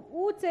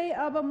ऊ चाहिँ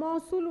अब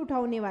महसुल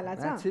उठाउनेवाला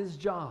That's छ his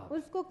job.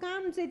 उसको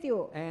काम चाहिँ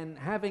त्यो And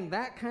having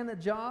that kind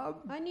of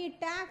job अनि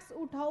ट्याक्स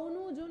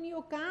उठाउनु जुन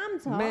यो काम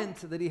छ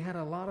meant that he had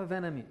a lot of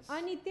enemies.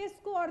 अनि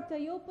त्यसको अर्थ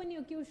यो पनि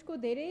हो कि उसको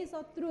धेरै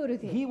शत्रुहरू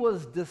थिए He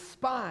was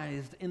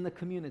despised in the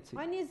community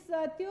अनि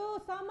त्यो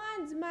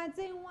समाजमा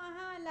चाहिँ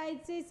उहाँलाई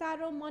चाहिँ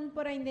साह्रो मन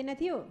पराइँदैन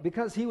थियो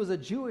because he was a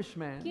Jewish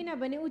man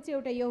किनभने ऊ चाहिँ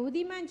एउटा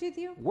यहुदी मान्छे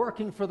थियो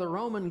working for the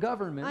Roman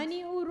government,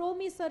 अनि ऊ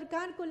रोमी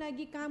सरकारको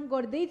लागि काम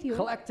गर्दै थियो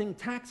collecting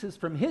taxes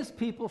from his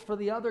people for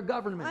the other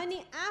government.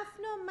 अनि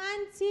आफ्नो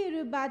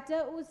मान्छेहरूबाट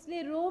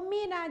उसले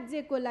रोमी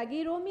राज्यको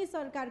लागि रोमी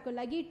सरकारको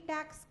लागि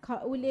ट्याक्स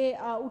उसले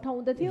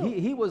उठाउँदथ्यो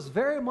He was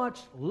very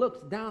much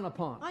looked down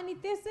upon. अनि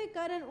त्यसै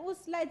कारण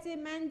उसलाई चाहिँ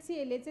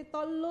मान्छेहरूले चाहिँ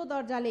तल्लो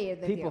दर्जाले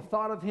हेर्दै People थियो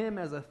thought of him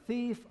as a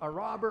thief, a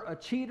robber, a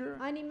cheater.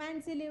 अनि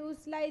मान्छेले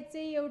उसलाई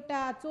चाहिँ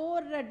एउटा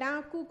चोर र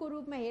डाकुको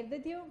रूपमा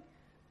हेर्दै थियो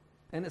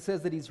And it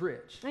says that he's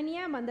rich. अनि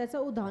यहाँ भन्दछ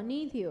ऊ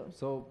धनी थियो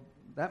So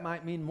that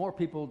might mean more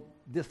people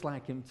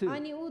dislike him too.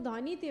 अनि ऊ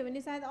धनी थियो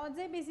भने सायद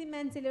अझै बेसी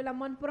मान्छेले उसलाई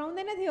मन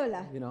पराउँदैन थियो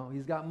होला You know,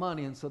 he's got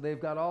money, and so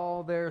they've got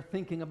all their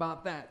thinking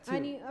about that too.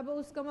 अनि अब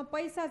उसकोमा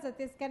पैसा छ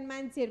त्यसकारण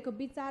मान्छेहरूको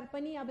विचार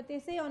पनि अब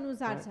त्यसै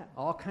अनुसार Right? छ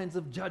All kinds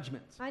of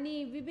judgments,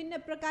 अनि विभिन्न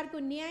प्रकारको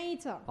न्याय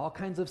छ all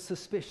kinds of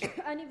suspicion.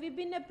 अनि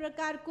विभिन्न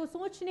प्रकारको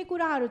सोच्ने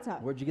कुराहरू छ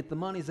Where'd you get the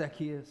money,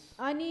 Zacchaeus?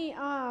 अनि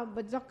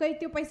जक्कै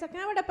त्यो पैसा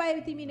कहाँबाट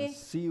पायौ तिमीले I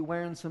see you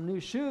wearing some new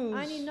shoes.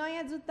 अनि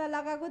नयाँ जुत्ता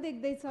लगाएको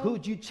देख्दैछौ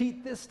Who'd you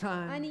cheat this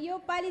time? अनि यो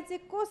पालि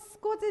चाहिँ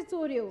कसको चाहिँ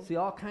चोर्यो See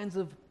all kinds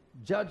of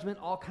judgment,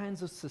 all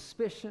kinds of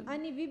suspicion.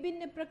 अनि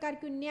विभिन्न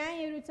प्रकारको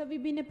न्यायहरू छ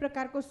विभिन्न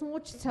प्रकारको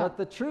सोच छ But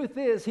the truth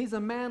is, he's a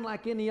man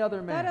like any other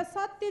तर man.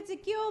 सत्य चाहिँ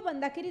के हो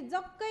भन्दाखेरि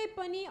जक्कै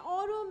पनि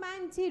अरू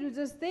मान्छेहरू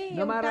जस्तै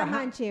No एउटा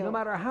मान्छे no हो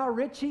matter how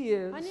rich he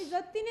is, अनि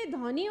जति नै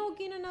धनी हो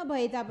किन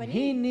नभए तापनि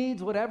he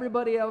needs what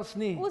everybody else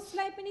needs.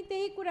 उसलाई पनि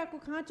त्यही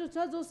कुराको खाँचो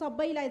छ जो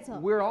सबैलाई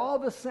छ We're all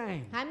the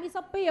same. हामी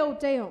सबै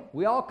एउटै हौ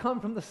We all come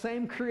from the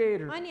same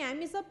creator. अनि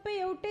हामी सबै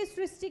एउटै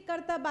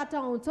सृष्टिकर्ताबाट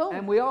आउँछौँ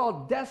And we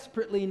all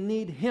desperately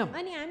need him.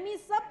 अनि हामी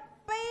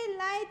सबै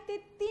सबैलाई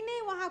त्यति नै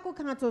उहाँको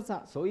खाँचो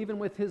छ So even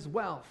with his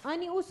wealth,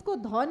 अनि उसको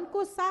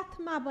धनको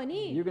साथमा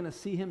पनि you're going to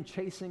see him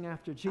chasing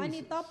after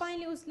अनि Jesus.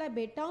 तपाईले उसलाई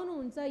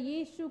भेटाउनुहुन्छ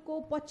येशूको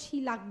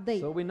पछि लाग्दै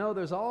So we know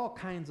there's all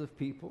kinds of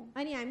people.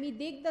 अनि हामी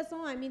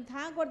देख्दछौँ हामी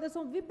थाहा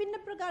गर्दछौँ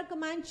विभिन्न प्रकारको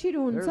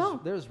मान्छेहरू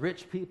हुन्छ There's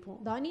rich people.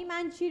 धनी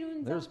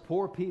मान्छेहरू There's हुन्छ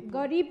poor people.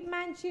 गरिब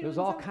मान्छेहरू There's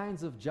all हुन्छ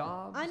kinds of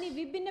jobs. अनि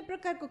विभिन्न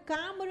प्रकारको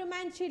कामहरू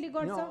मान्छेले You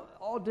गर्छ know,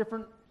 all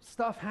different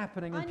stuff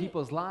happening in अनि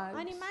people's lives.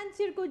 अनि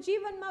मान्छेहरूको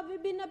जीवनमा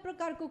विभिन्न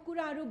प्रकारको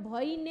कुराहरू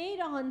भइ नै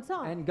रहन्छ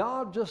And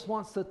God just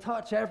wants to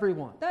touch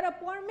everyone. तर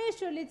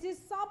परमेश्वरले चाहिँ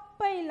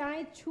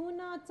सबैलाई छुन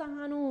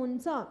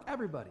चाहनुहुन्छ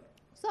Everybody.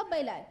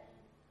 सबैलाई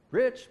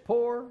Rich,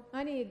 poor,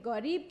 अनि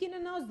गरिब किन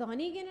नहोस्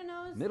धनी किन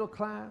नहोस् middle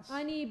class.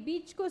 अनि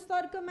बीचको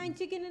स्तरको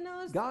मान्छे किन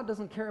नहोस् God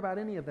doesn't care about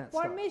any of that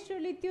stuff.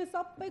 परमेश्वरले त्यो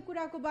सबै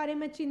कुराको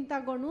बारेमा चिन्ता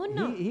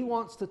गर्नुहुन्न He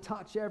wants to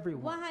touch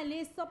everyone.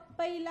 उहाँले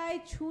सबैलाई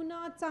छुन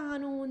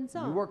चाहनुहुन्छ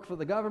You work for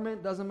the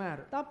government, doesn't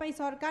matter. तपाईँ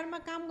सरकारमा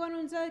काम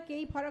गर्नुहुन्छ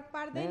केही फरक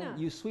पार्दैन Man,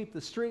 you sweep the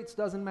streets,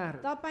 doesn't matter.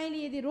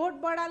 तपाईले यदि रोड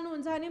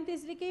बढाल्नुहुन्छ भने पनि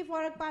त्यसले केही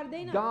फरक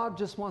पार्दैन God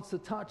just wants to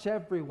touch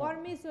everyone.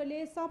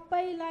 परमेश्वरले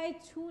सबैलाई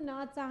छुन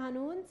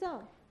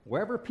चाहनुहुन्छ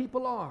Wherever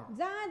people are,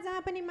 जहाँ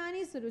जहाँ पनि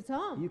मानिसहरू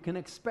छ you can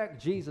expect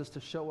Jesus to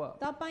show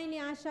up. तपाईले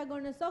आशा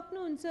गर्न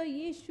सक्नुहुन्छ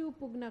येशू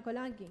पुग्नको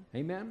लागि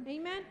Amen?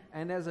 Amen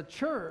And as a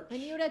church,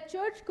 अनि एउटा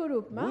चर्चको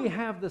रूपमा we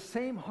have the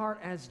same heart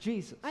as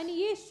Jesus. अनि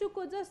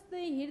येशूको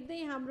जस्तै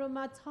हृदय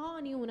हाम्रोमा छ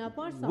अनि हुन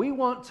पर्छ We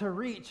want to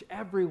reach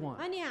everyone.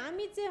 अनि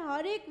हामी चाहिँ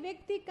हरेक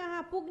व्यक्ति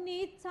कहाँ पुग्ने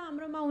इच्छा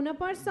हाम्रोमा हुन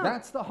पर्छ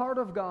That's the heart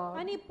of God.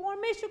 अनि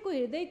परमेश्वरको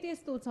हृदय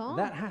त्यस्तो छ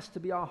That has to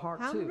be our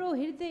heart हाम्रो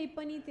too. हृदय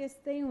पनि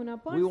त्यस्तै हुन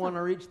We want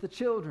पर्छ to reach the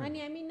children, अनि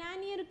हामी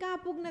नानीहरू कहाँ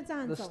पुग्न the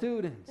चाहन्छौँ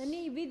students,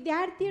 अनि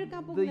विद्यार्थीहरू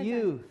कहाँ the पुग्न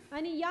youth, चाहन्छौँ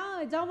अनि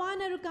या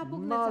जवानहरू कहाँ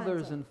पुग्न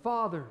mothers चाहन्छौँ and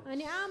fathers,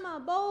 अनि आमा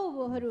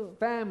बाउहरू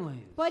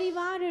families,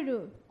 परिवारहरू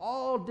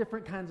all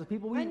different kinds of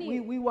people. Ani-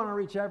 We want to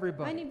reach अनि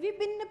everybody.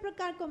 विभिन्न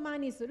प्रकारको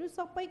मानिसहरू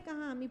सबै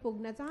कहाँ हामी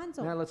पुग्न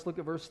चाहन्छौँ Now let's look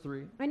at verse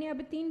 3. अनि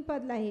अब 3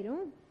 पदलाई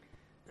हेरौँ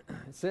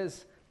It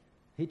says,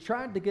 he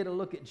tried to get a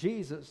look at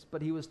Jesus,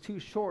 but he was too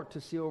short to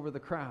see over the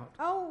crowd.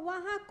 औ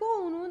उहाँ को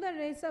हुनुहुँदो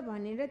रहेछ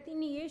भनेर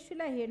तिनी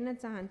येशूलाई हेर्न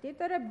चाहन्थे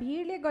तर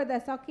भिडले गर्दा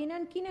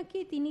सकिनन्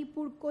किनकि तिनी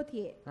पुड्को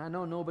थिए I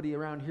know nobody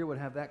around here would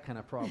have that kind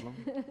of problem.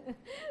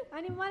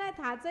 अनि मलाई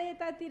थाहा छ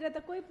यतातिर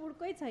त कोही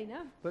पुड्कै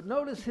छैन But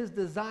notice his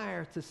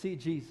desire to see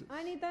Jesus.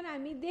 अनि तर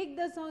हामी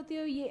देख्दछौँ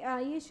त्यो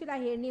येशूलाई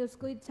हेर्ने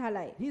उसको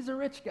इच्छालाई He's a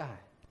rich guy,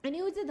 अनि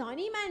ऊ चाहिँ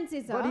धनी मान्छे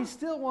but he छ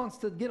still wants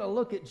to get a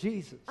look at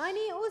Jesus.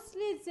 अनि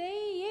उसले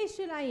चाहिँ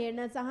येशूलाई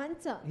हेर्न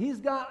चाहन्छ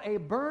He's got a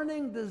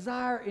burning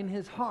desire in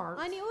his heart,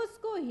 अनि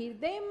उसको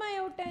हृदयमा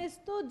एउटा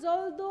यस्तो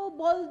जल्दो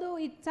बल्दो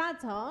इच्छा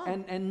छ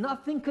and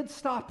nothing could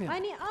stop him.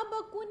 अनि अब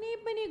कुनै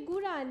पनि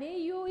कुराले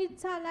यो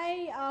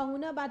इच्छालाई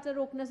हुनबाट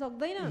रोक्न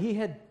सक्दैन He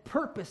had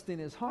purposed in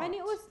his heart, अनि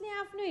उसले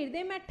आफ्नो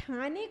हृदयमा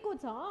ठानेको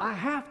छ I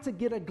have to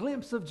get a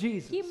glimpse of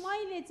Jesus, कि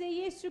मैले चाहिँ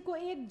येशूको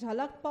एक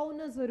झलक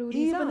पाउन जरुरी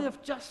even छ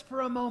if just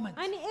for a moment,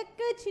 अनि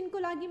एकैछिनको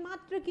लागि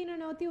मात्र किन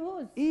नथ्यो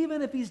होस्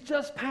even if he's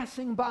just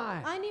passing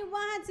by. अनि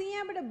उहाँ चाहिँ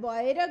यहाँबाट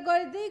भएर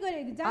गर्दै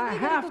गरेको I जाँदै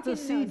have गरेको to किन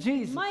see नहोस्?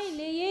 Jesus.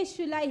 मैले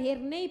येशूलाई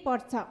हेर्नै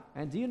पर्छ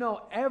And do you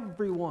know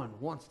everyone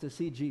wants to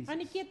see Jesus?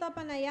 अनि के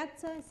तपाईलाई याद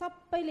छ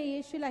सबैले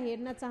येशूलाई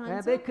हेर्न And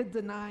चाहन्छ they could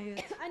deny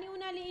it. अनि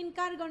उनीहरूले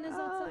इन्कार गर्न Oh,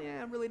 सक्छ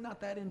yeah, I'm really not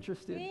that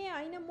interested. ए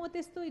होइन म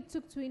त्यस्तो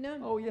इच्छुक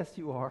छुइनँ Oh, yes,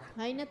 you are.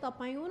 होइन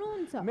तपाईँ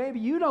हुनुहुन्छ Maybe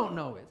you don't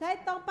know it. सायद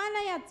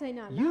तपाईँलाई याद छैन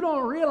होला। You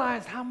don't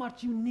realize how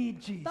much you need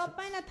Jesus.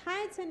 तपाईँलाई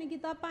थाहै छैन कि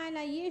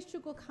तपाईँलाई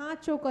येशूको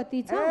खाँचो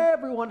कति छ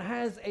Everyone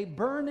has a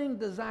burning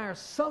desire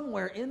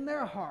somewhere in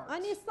their heart,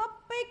 अनि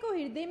सबैको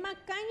हृदयमा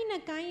काहीँ न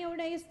काहीँ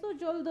एउटा यस्तो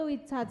जल्दो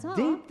इच्छा छ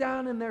deep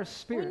down in their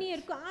spirit,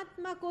 उनीहरूको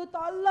आत्माको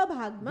तल्लो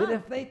भागमा that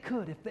if they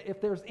could,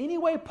 if there's any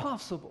way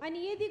possible, अनि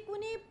यदि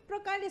कुनै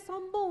प्रकारले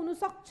सम्भव हुन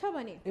सक्छ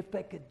भने if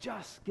they could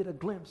just get a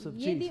glimpse of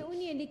यदि Jesus.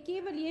 उनीहरूले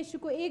केवल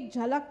येशूको एक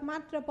झलक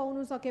मात्र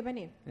पाउन सके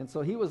भने And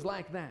so he was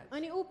like that.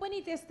 अनि ऊ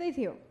पनि त्यस्तै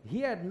थियो He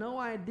had no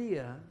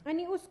idea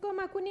अनि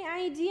उसकोमा कुनै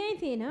आइडियै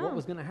थिएन what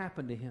was going to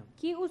happen to him.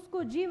 कि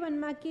उसको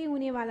जीवनमा के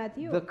हुनेवाला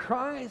थियो The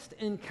Christ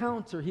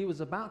encounter he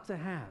was about to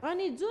have,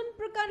 अनि जुन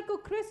प्रकारको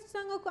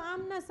ख्रिस्टसँगको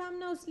आम्ना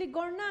सामना उसले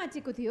गर्न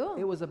आँटेको थियो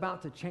it was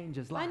about to change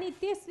his life. अनि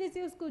त्यसले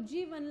चाहिँ उसको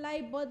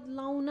जीवनलाई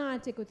बदलाउन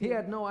आँटेको He थियो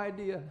had no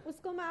idea.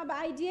 उसकोमा अब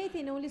आइडियै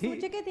थिएन उसले He,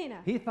 सोचेकै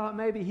थिएन he thought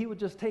maybe he would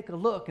just take a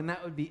look and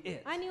that would be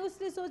it. अनि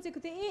उसले सोचेको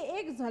थियो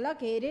एक झलक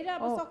हेरेर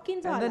अब Oh,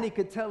 सकिन्छ and then होला he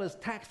could tell his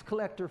tax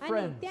collector अनि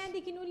friends,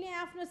 त्यहाँदेखि उसले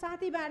आफ्नो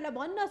साथीभाइहरूलाई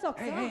भन्न सक्छ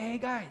hey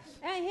guys,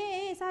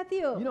 हे साथी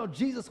हो you know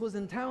Jesus was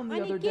in town the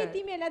अनि other के day.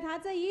 तिमीहरूलाई थाहा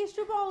छ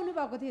येशू पो आउनु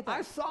भएको थियो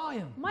I त saw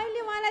him.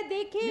 मैले उहाँलाई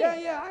देखेँ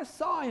Yeah, I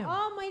saw him.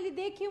 मैले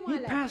देखेँ He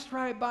उहाँलाई passed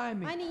right by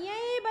me. अनि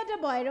यहीँबाट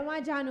भएर उहाँ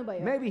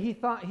जानुभयो Maybe he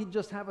thought he'd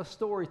just have a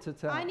story to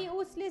tell. अनि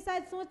उसले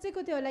सायद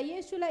सोचेको थियो होला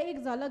येशूलाई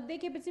एक झलक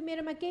देखेपछि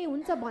मेरोमा केही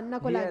हुन्छ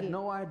भन्नको He had लागि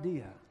no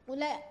idea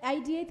उसलाई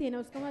आइडियै थिएन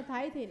उसकोमा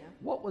थाहै थिएन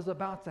what was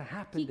about to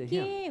happen कि to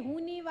के him.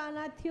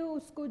 हुनेवाला थियो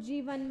उसको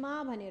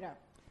जीवनमा भनेर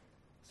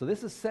So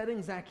this is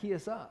setting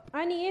Zacchaeus up.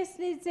 अनि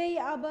यसले चाहिँ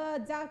अब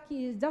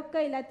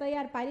जक्कैलाई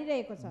तयार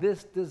पारिरहेको छ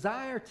This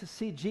desire to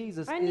see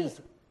Jesus Ani-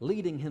 is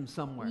leading him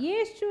somewhere.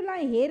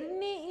 येशूलाई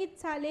हेर्ने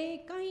इच्छाले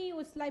कहीँ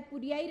उसलाई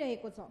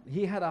पुर्याइरहेको छ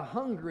He had a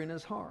hunger in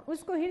his heart.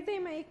 उसको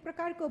हृदयमा एक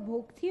प्रकारको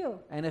भोक थियो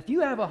And if you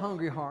have a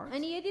hungry heart,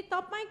 अनि यदि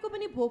तपाईँको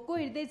पनि भोकको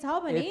हृदय छ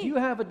भने if you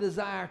have a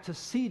desire to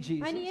see अनि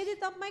Jesus, यदि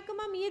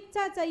तपाईँकोमा पनि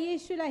इच्छा छ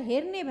येशूलाई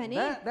हेर्ने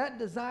भने that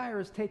desire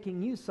is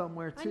taking you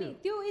somewhere अनि too.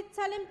 त्यो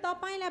इच्छाले पनि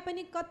तपाईँलाई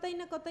पनि कतै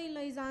न कतै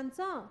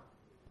लैजान्छ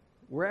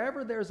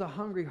Wherever there's a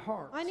hungry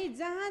heart, अनि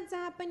जहाँ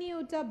जहाँ पनि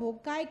एउटा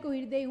भोकाएको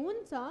हृदय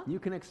हुन्छ you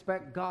can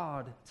expect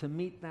God to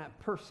meet that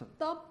person.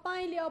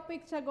 तपाईँले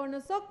अपेक्षा गर्न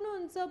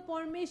सक्नुहुन्छ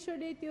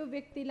परमेश्वरले त्यो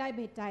व्यक्तिलाई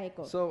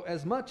भेटाएको So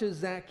as much as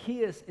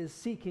Zacchaeus is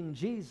seeking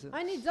Jesus,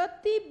 अनि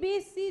जति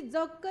बेसी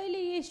जक्कैले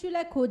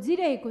येशूलाई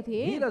खोजिरहेको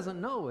थिए he doesn't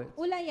know it,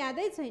 उसलाई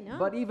यादै छैन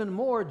but even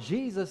more,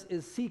 Jesus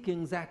is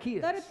seeking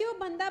Zacchaeus. तर त्यो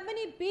भन्दा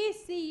पनि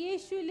बेसी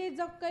येशूले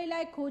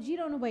जक्कैलाई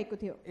खोजिरहनु भएको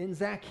थियो In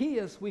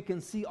Zacchaeus, we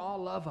can see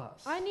all of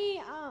us.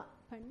 अनि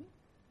pardon me?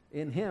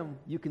 In him,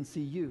 you can see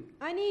you.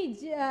 अनि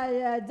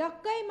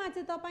जक्कैमा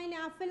चाहिँ तपाईँले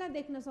आफैलाई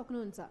देख्न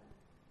सक्नुहुन्छ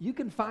You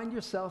can find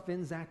yourself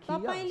in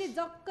तपाईँले Zacchaeus.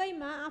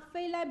 जक्कैमा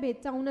आफैलाई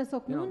भेट्टाउन You know,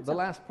 सक्नुहुन्छ the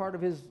last part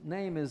of his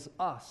name is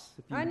us.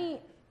 If you, अनि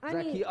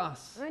अनि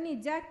Zacchaeus. अनि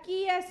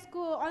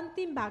जाकियसको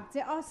अन्तिम भाग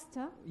चाहिँ अस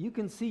छ You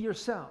can see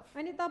yourself.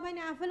 अनि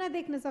तपाईँले आफैलाई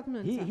देख्न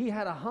सक्नुहुन्छ He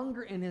had a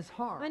hunger in his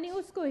heart. अनि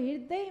उसको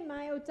हृदयमा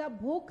एउटा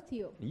भोक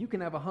थियो You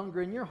can have a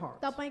hunger in your heart.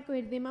 तपाईँको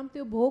हृदयमा पनि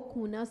त्यो भोक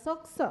हुन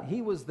सक्छ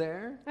He was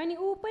there, अनि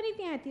ऊ पनि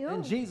त्यहाँ थियो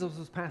and Jesus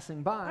was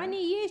passing by. अनि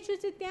येशू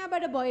चाहिँ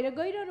त्यहाँबाट भएर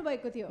गइरहनु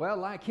भएको थियो Well,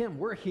 like him,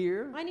 we're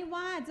here, अनि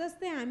उहाँ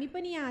जस्तै हामी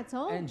पनि यहाँ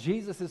छौँ and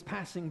Jesus is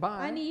passing अनि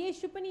by.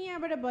 येशू पनि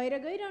यहाँबाट भएर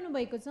गइरहनु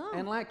भएको छ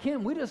And like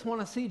him, we just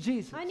want to see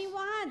Jesus. अनि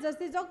उहाँ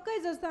जस्तै जक्कै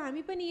जस्तो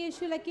हामी पनि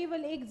येशूलाई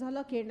केवल एक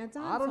झलक हेर्न I don't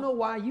चाहन्छौँ know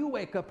why you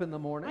wake up in the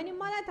morning, अनि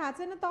मलाई थाहा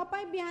छैन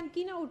तपाईँ बिहान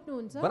किन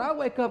उठ्नुहुन्छ but I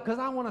wake up because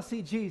I want to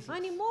see Jesus.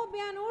 अनि म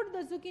बिहान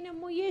उठ्दछु किन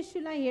म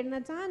येशूलाई हेर्न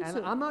And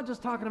चाहन्छु I'm not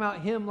just talking about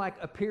him like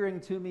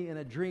appearing to me in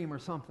a dream or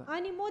something.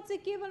 अनि म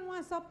चाहिँ केवल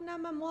उहाँ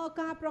सपनामा म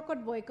कहाँ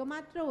प्रकट भएको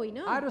मात्र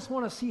होइन I just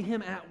want to see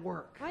him at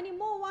work. अनि म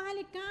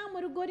उहाँले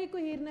कामहरू गरेको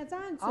हेर्न I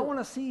चाहन्छु want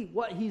to see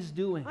what he's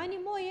doing. अनि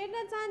म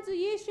हेर्न चाहन्छु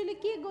येशूले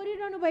के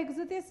गरिरहनु भएको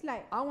छ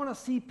त्यसलाई I want to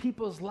see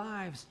people's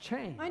lives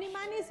change. अनि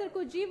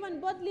मानिसहरूको जीवन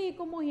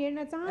बदलिएको म हेर्न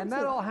And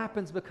that चाहन्छु all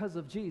happens because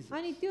of Jesus.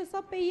 अनि त्यो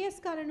सबै यस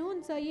कारण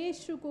हुन्छ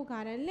येशूको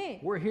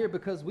कारणले We're here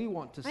because we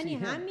want to see अनि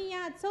him. हामी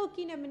यहाँ छौँ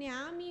किनभने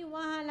हामी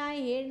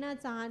उहाँलाई हेर्न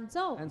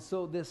चाहन्छौँ And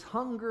so this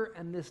hunger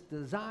and this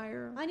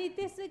desire अनि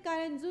त्यसै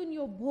कारण जुन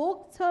यो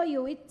भोक छ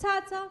यो इच्छा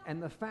छ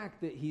and the fact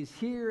that he's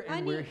here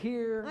and अनि we're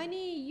here,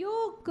 अनि यो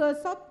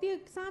सत्य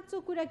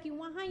साँचो कुरा कि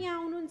उहाँ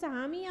यहाँ हुनुहुन्छ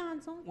हामी यहाँ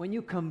छौँ when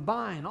you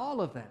combine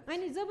all of that,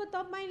 अनि जब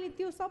तपाईँले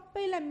त्यो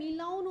सबैलाई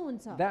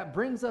मिलाउनुहुन्छ that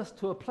brings us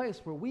to a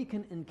place where we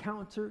can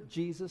encounter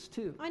Jesus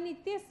too. अनि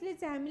त्यसले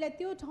चाहिँ हामीलाई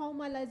त्यो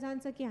ठाउँमा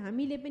लैजान्छ कि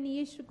हामीले पनि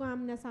येशूको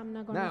आम्ना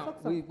सामना गर्न Now,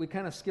 सक्छौँ we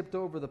kind of skipped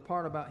over the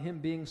part about him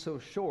being so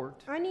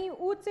short. अनि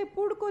ऊ चाहिँ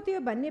पुड्को थियो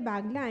भन्ने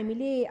भागलाई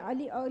हामीले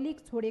अलिक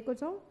छोडेको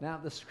छौँ Now,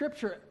 the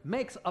scripture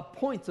makes a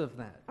point of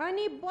that.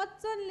 अनि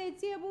वचनले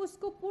चाहिँ अब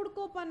उसको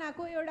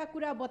पुड्कोपनाको एउटा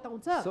कुरा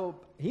बताउँछ So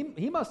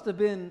he must have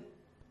been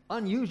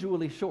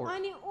unusually short.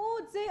 अनि ऊ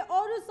चाहिँ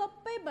अरू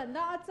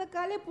सबैभन्दा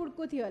अचकाले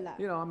पुड्को थियो होला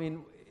You know, I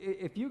mean,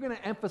 if you're going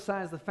to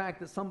emphasize the fact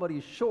that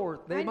somebody's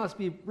short, they And- must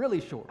be really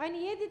short. अनि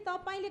यदि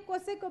तपाईँले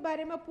कसैको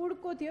बारेमा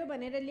पुड्को थियो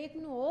भनेर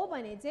लेख्नु हो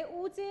भने चाहिँ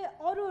ऊ चाहिँ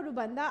अरूहरू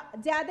भन्दा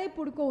ज्यादै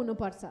पुड्को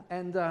हुनुपर्छ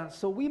And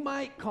so we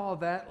might call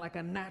that like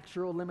a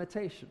natural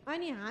limitation.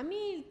 अनि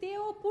हामी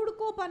त्यो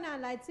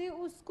पुड्कोपनालाई चाहिँ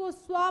उसको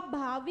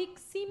स्वाभाविक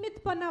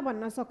सीमितपना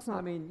भन्न सक्छौँ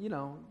I mean, you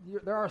know,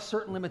 there are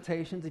certain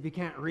limitations if you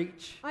can't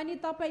reach. अनि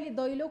तपाईँले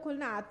दैलो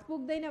खोल्न हात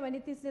पुग्दैन भने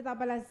त्यसले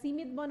तपाईँलाई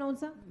सीमित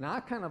बनाउँछ Now, I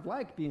kind of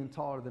like being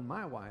taller than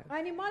my wife.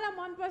 अनि मलाई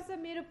मनपर्छ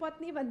मेरो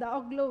पत्नी भन्दा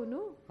अग्लो हुनु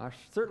I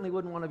certainly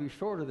wouldn't want to be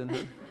shorter than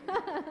her.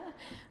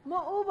 म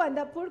ऊ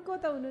भन्दा पुड्को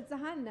त हुनु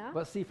चाहन्न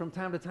But see, from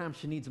time to time,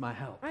 she needs my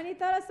help. अनि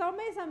तर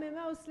समय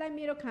समयमा उसलाई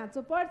मेरो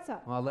खाँचो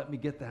पर्छ Well, let me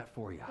get that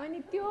for you.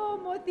 अनि त्यो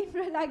म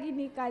तिम्रो लागि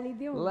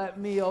निकालिदेऊ Let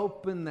me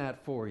open that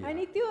for you.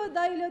 अनि त्यो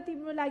दैलो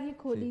तिम्रो लागि See,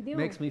 खोलिदेऊ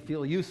makes me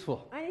feel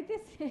useful. अनि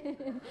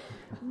त्यसले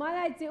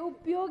मलाई चाहिँ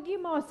उपयोगी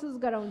महसुस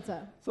गराउँछ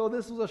So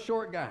this was a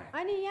short guy,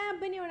 अनि यहाँ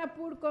पनि एउटा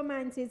पुड्को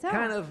मान्छे छ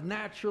kind of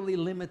naturally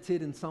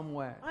limited in some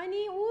way.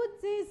 अनि ऊ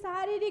चाहिँ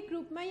शारीरिक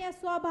रूपमा या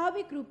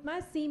स्वाभाविक रूपमा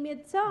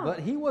सीमित छ But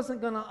he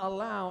wasn't going to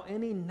allow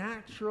any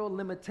natural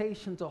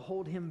limitation to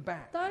hold him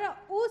back. तर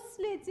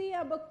उसले चाहिँ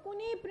अब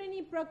कुनै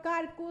पनि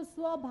प्रकारको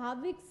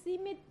स्वाभाविक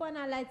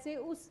सीमितपनालाई चाहिँ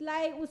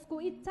उसलाई उसको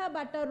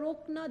इच्छाबाट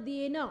रोक्न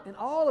दिएन And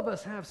all of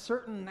us have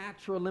certain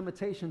natural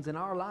limitations in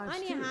our lives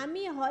अनि too.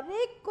 हामी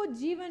हरेकको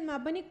जीवनमा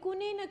पनि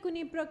कुनै न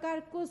कुनै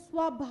प्रकारको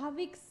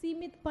स्वाभाविक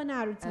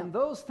सीमितपनाहरू छ And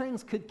those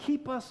things could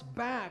keep us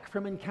back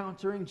from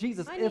encountering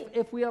Jesus Ani-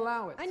 if we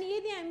allow it. अनि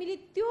यदि हामीले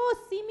त्यो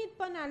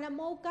सीमितपनालाई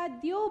मौका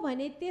दियो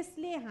भने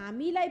त्यसले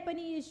हामीलाई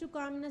पनि येशूको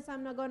आम्ना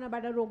सामना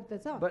गर्नबाट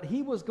रोक्दछ But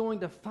he was going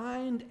to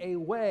find a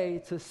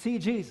way to see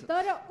Jesus.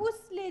 तर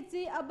उसले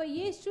चाहिँ अब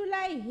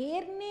येशूलाई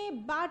हेर्ने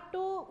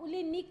बाटो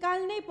उसले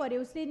निकाल्नै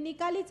पर्यो, उसले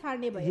निकाली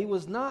छाड्ने He भयो।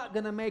 was not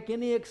going to make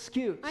any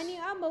excuse. अनि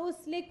अब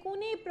उसले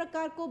कुनै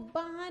प्रकारको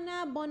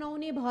बहाना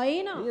बनाउने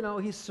भएन। You know,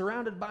 he's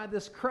surrounded by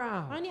this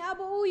crowd, अनि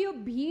अब ऊ यो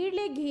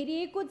भिडले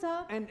घेरिएको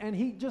छ and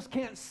he just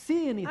can't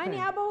see अनि anything.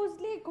 अब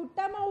उसले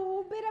खुट्टामा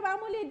उभिएर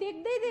बामुले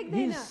देख्दैन।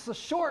 He's a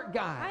short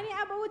guy. अनि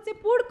अब ऊ चाहिँ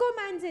पुड्को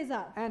मान्छे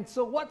छ। And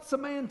so what's a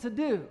man to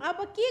do?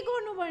 अब के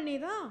गर्नुपर्ने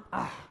त?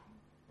 Ah,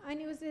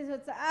 अनि उसले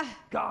सोच्छ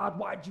God,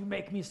 why'd you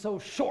make me so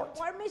short?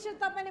 परमेश्वर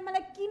तपाईले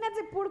मलाई किन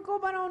चाहिँ पुड्को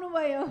बनाउनु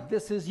भयो?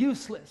 This is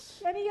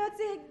useless. अनि यो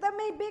चाहिँ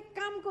एकदमै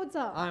बेकामको छ।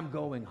 I'm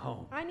going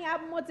home. अनि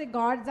अब म चाहिँ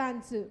घर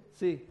जान्छु।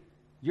 See,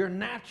 your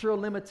natural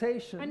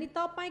limitation अनि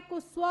तपाईको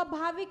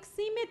स्वाभाविक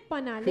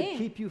सीमितपनाले could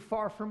keep you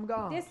far from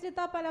God. त्यसले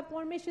तपाईलाई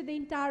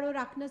परमेश्वरदेखि टाढो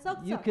राख्न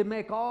You सक्छ। can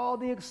make all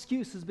the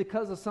excuses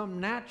because of some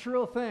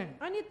natural thing.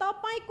 अनि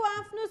तपाईको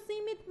आफ्नो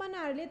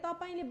सीमितपनाहरुले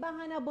तपाईले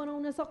बहाना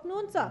बनाउन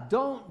सक्नुहुन्छ।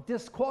 Don't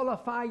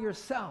disqualify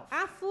yourself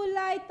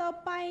आफूलाई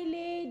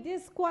तपाईले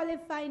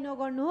डिस्क्वालिफाई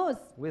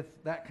नगर्नुहोस्। with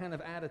that kind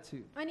of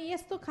attitude. अनि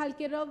यस्तो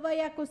खालके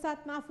रवैयाको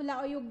साथमा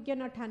आफूलाई अयोग्य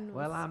नठान्नुहोस्।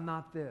 Well, I'm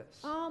not this.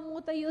 म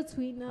त यो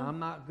छुइनँ, I'm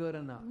not good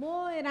enough.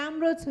 म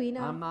राम्रो छुइनँ,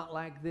 I'm not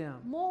like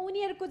them. म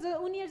उनीहरु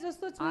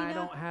जस्तो I छुइनँ,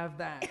 don't have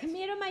that.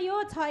 मेरोमा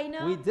यो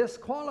छैन। We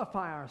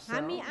disqualify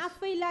हामी ourselves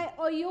आफैलाई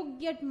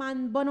अयोग्य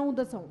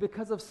बनाउँदछौँ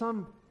because of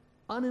some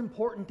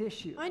unimportant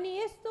issue. अनि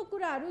यस्तो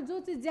कुराहरु जो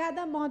चाहिँ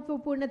ज्यादा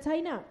महत्त्वपूर्ण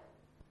छैन,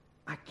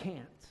 I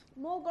can't.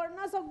 म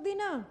गर्न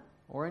सक्दिनँ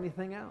Or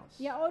anything else.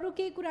 या अरु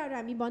केही कुराहरु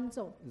हामी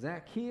भन्छौँ।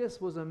 Zacchaeus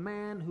was a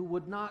man who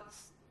would not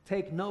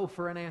take no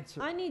for an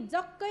answer. अनि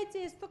जक्कै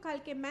चाहिँ यस्तो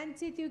खालके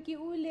मान्छे थियो कि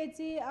उले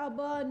चाहिँ अब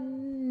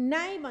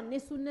नाइ भन्ने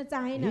सुन्न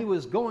चाहेन। He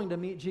was going to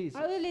meet Jesus.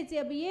 उले चाहिँ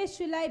अब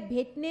येशूलाई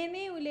भेट्ने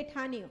नै उले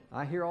ठान्यो।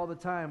 I hear all the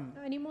time,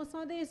 अनि म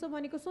सधैँ यसो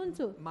भनेको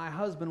सुन्छु, my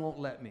husband won't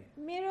let me,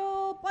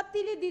 मेरो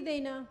पतिले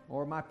दिदैन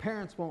or my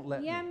parents won't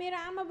let yeah me. मेरो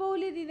आमा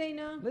बाउले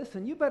दिदैन।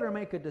 Listen, you better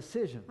make a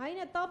decision.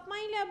 हैन,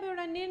 तपाईले अब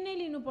एउटा निर्णय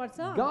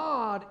लिनुपर्छ।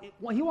 God,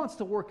 He wants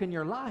to work in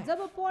your life.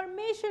 जब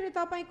परमेश्वरले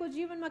तपाईको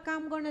जीवनमा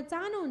काम गर्न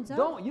चाहनुहुन्छ,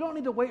 You don't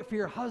need to wait for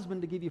your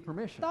husband to give you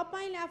permission.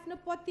 तपाईले आफ्नो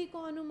पतिको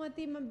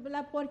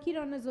अनुमतिलाई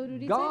पर्खिरहन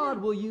जरुरी God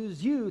छैन। will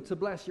use you to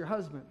bless your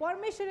husband.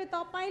 परमेश्वरले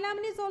तपाईलाई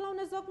पनि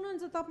चलाउन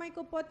सक्नुहुन्छ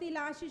तपाईको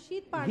पतिलाई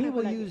आशीषित He पार्नको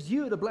will लागि। use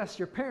you to bless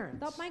your parents.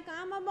 तपाईको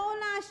आमा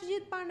बाउलाई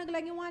आशीषित पार्नको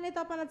लागि उहाँले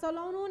तपाईलाई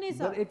चलाउनु हुनेछ।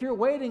 But if you're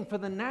waiting for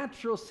the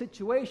natural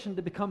situation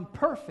to become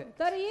perfect,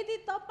 तर यदि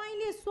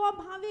तपाईले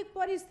स्वाभाविक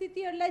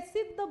परिस्थितिहरुलाई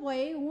सिद्ध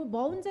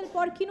भउन्जेल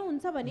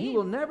पर्खिनुहुन्छ भने you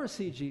will never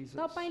see Jesus.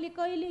 तपाईले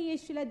कहिले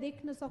येशूलाई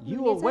देख्न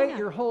You will सक्नुहुनेछ wait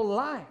your whole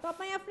life,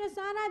 तपाई आफ्नो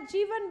सारा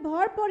जीवन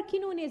भर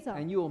पर्खिनु हुनेछ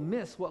and you will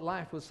miss what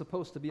life was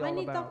supposed to be all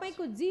अनि about.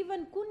 तपाईको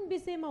जीवन कुन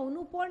विषयमा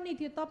हुनु पर्ने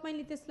थियो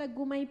तपाईले त्यसलाई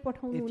गुमाइ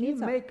पठाउनु If you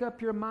हुनेछ। make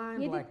up your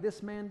mind यदि- like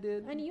this man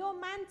did, अनि यो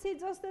मान्छे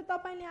जस्तै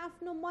तपाईले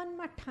आफ्नो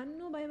मनमा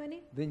ठान्नु भयो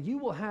भने then you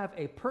will have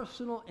a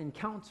personal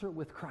encounter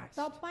with Christ.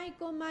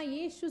 तपाईकोमा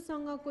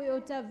येशूसँगको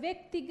एउटा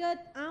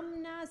व्यक्तिगत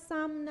आम्ना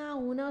सामना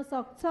हुन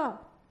सक्छ।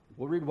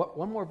 We'll read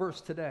one more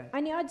verse today,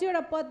 अनि अझै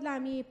एउटा पदलाई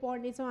हामी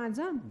पढ्नेछौँ आज,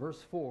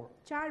 verse 4.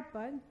 4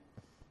 पद।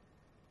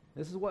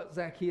 This is what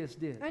Zacchaeus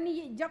did.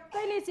 अनि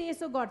जक्कैले चाहिँ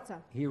यसो गर्छ,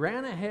 He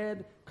ran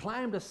ahead,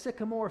 climbed a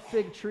sycamore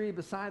fig tree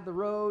beside the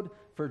road,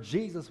 for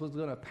Jesus was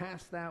going to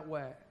pass that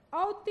way.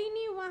 औ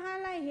तिनी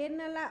उहाँलाई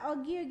हेर्नलाई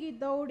अघि अघि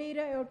दौडेर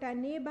एउटा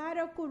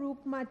नेभारको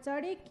रूपमा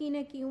चढे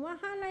किनकि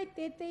उहाँलाई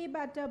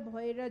त्यतैबाट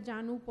भएर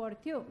जानु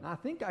पर्थ्यो। I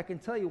think I can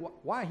tell you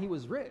why he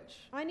was rich.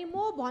 अनि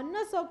म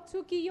भन्न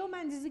सक्छु कि यो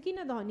मान्छे चाहिँ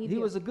किन धनी He थियो,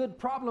 was a good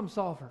problem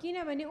solver.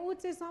 किनभने ऊ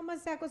चाहिँ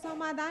समस्याको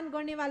समाधान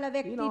गर्नेवाला You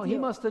व्यक्ति know, he थियो।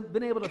 must have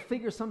been able to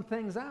figure some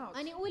things out.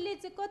 अनि उसले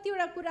चाहिँ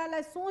कतिवटा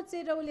कुरालाई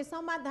सोचेर उसले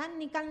समाधान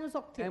निकाल्नु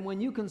सक्थ्यो। And when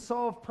you can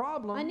solve अनि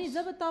problems,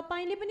 जब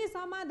तपाईले पनि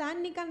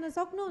समाधान निकाल्न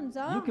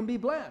सक्नुहुन्छ, you can be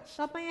blessed.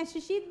 तपाई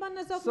आशीषित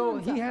बन्न So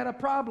he सक्नुहुन्छ। had a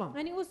problem.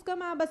 अनि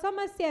उसकोमा अब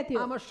समस्या थियो,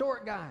 I'm a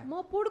short guy.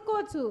 म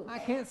पुड्को छु, I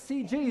can't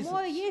see Jesus.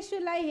 म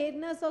येशूलाई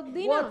हेर्न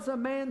सक्दिनँ। What's a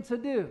man to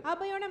do?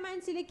 अब एउटा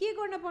मान्छेले के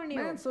गर्न पर्ने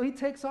हो? Man, so he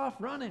takes off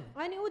running.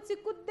 अनि ऊ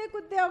चाहिँ कुद्दै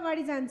कुद्दै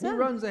अगाडि जान्छ, He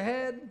runs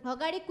ahead,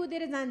 अगाडि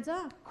कुदेर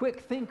जान्छ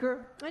quick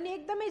thinker. अनि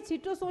एकदमै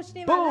छिटो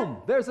सोच्ने वाला।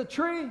 Boom, there's a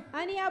tree.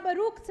 अनि अब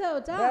रुख छ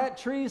एउटा, That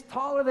tree's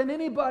taller than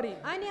anybody.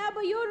 अनि अब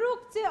यो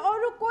रुख चाहिँ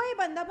अरू कोही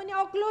भन्दा पनि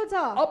अग्लो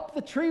छ, Up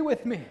the tree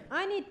with me.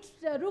 अनि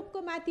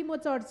रुखको माथि म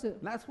चढ्छु।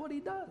 That's what he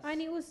does.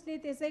 अनि उसले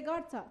त्यसै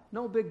गर्छ।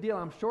 No big deal,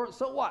 I'm short,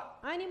 so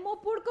what? अनि म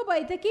पुड्को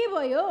भए त के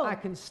भयो, I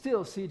can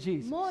still see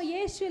Jesus. म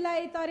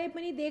येशूलाई तरै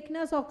पनि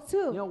देख्न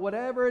सक्छु। You know,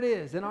 whatever it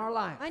is in our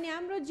life, अनि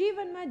हाम्रो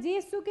जीवनमा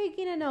जेसुकै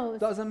किन नहोस्,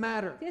 doesn't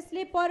matter.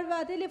 त्यसले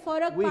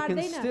फरक We can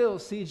पार्दैन। still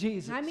see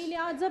Jesus. हामीले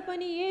अझ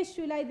पनि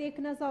येशूलाई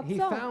देख्न He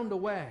सक्छौँ। found a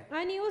way,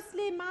 अनि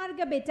उसले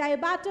मार्ग भेटायो,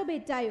 बाटो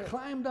भेटायो,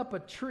 climbed up a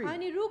tree.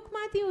 अनि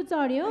रुखमाथि ऊ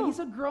चढ्यो। He's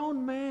a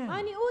grown man.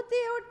 अनि ऊ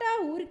चाहिँ एउटा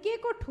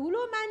हुर्केको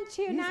ठुलो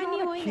मान्छे He's नानी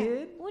not a होइन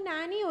kid. ऊ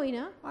नानी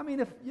होइन I mean,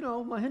 if,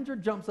 Mahindra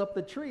jumps up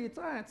the tree,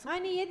 it's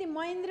अनि यदि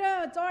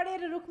महेन्द्र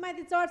चढेर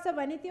रुखमाथि चढ्छ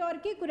भने त्यो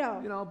अर्कै कुरा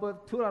हो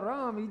but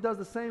Tularam, he does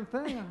the same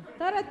thing.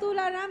 तर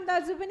तुलाराम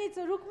दाजु पनि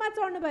रुखमा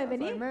चढ्नु भयो It's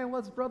भने like, man,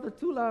 what's brother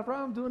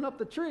Tularam doing up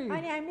the tree?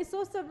 अनि हामी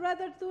सोच्छ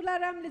ब्रदर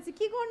तुलारामले चाहिँ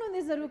के गर्नु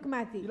हुँदैछ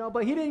रुखमाथि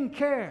But he didn't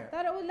care.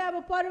 तर उसलाई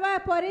अब परवाह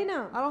परेन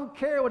I don't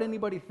care what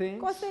anybody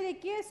thinks. कसैले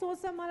के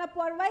सोच्छ मलाई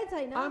परवाह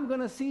छैन I'm going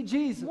to see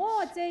Jesus.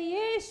 म चाहिँ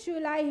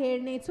येशूलाई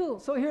हेर्ने छु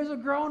So here's a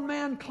grown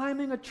man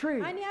climbing a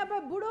tree. अनि अब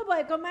बुढो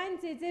भएको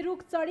मान्छे चाहिँ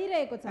रुख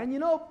चढिरहेको छ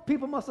And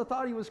people must have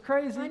thought he was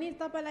crazy. अनि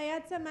तपाईलाई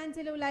याद छ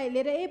मान्छेले उसलाई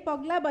हेरेर ए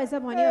पगला भएछ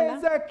भन्यो Hey,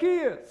 होला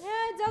Zacchaeus,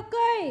 A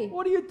जक्कै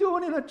what are you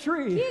doing in a के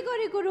tree?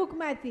 गरेको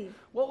रुखमाथि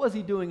What was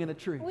he doing in a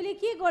tree? उसले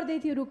के गर्दै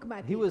थियो He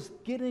रुखमाथि was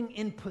getting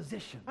in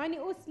position. अनि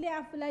उसले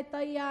आफूलाई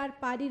तयार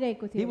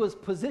पारिरहेको He थियो was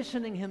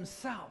positioning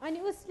himself अनि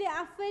उसले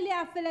आफैले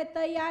आफूलाई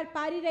तयार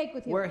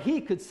पारिरहेको थियो where he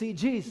could see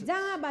Jesus.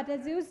 जहाँबाट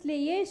चाहिँ उसले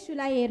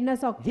येशूलाई हेर्न He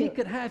सक्थ्यो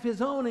could have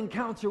his own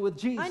encounter with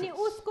Jesus. अनि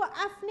उसको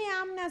आफ्नै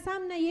आम्ना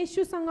सामना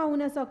येशूसँग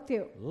हुन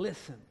सक्थ्यो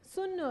Listen,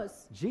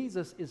 सुन्नुहोस्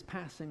Jesus is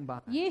passing by.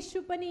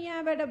 येशू पनि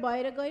यहाँबाट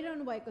भएर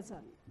गइरहनु भएको छ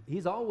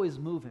He's always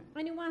moving.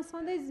 अनि उहाँ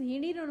सधैँ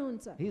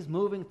हिँडिरहनुहुन्छ He's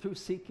moving through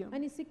Sikkim.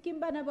 अनि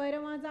सिक्किमबाट भएर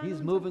उहाँ He's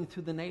जानुहुन्छ moving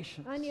through the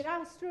nations. अनि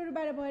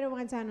राष्ट्रहरूबाट भएर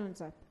उहाँ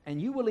जानुहुन्छ And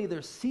you will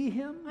either see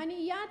him अनि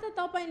या त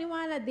तपाईँले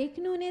उहाँलाई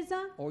देख्नुहुनेछ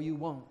or you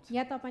won't.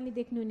 या तपाईँले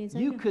देख्नुहुनेछ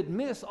You could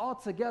miss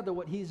altogether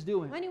what he's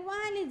doing. अनि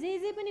उहाँले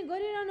जे पनि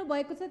गरिरहनु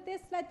भएको छ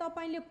त्यसलाई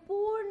तपाईँले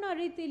पूर्ण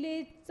रीतिले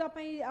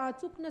तपाईँ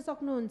चुक्न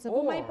सक्नुहुन्छ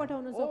गुमाइ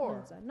पठाउन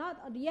सक्नुहुन्छ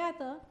न या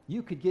त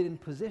You could get in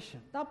position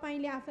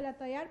तपाईँले आफूलाई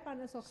तयार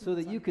पार्न so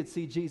that सक्नुहुन्छ you could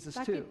see Jesus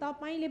ताकि too.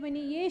 तपाईँले पनि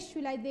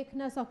येशूलाई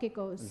देख्न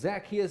सकेको होस्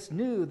Zacchaeus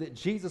knew that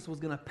Jesus was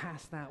going to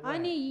pass that way.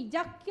 अनि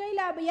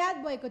जक्कैलाई अब याद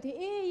भएको थियो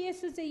ए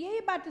येशू चाहिँ यही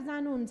बाटो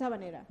जानुहुन्छ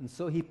भनेर And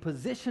so he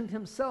positioned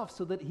himself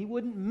so that he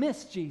wouldn't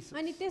miss Jesus.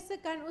 अनि त्यसै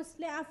कारण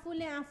उसले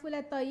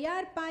आफूलाई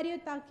तयार पार्यो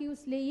ताकि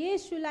उसले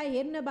येशूलाई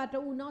हेर्नबाट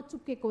ऊ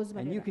नचुकेको होस्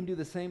And you भनेर can do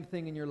the same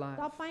thing in your life.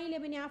 तपाईले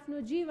पनि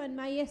आफ्नो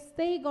जीवनमा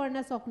यस्तै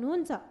गर्न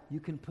सक्नुहुन्छ You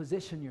can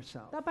position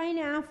yourself.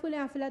 तपाईले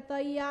आफूलाई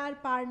तयार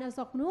पार्न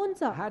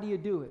सक्नुहुन्छ How do you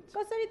do it?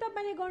 कसरी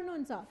तपाईले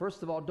गर्नुहुन्छ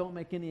First of all, don't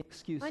make any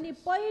excuses. अनि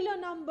पहिलो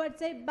नम्बर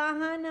चाहिँ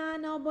बहाना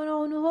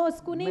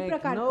नबनाउनुहोस् कुनै Make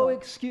प्रकारको no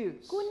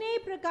excuse. कुनै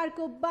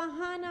प्रकारको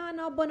बहाना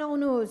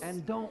नबनाउनुहोस्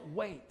And don't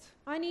wait.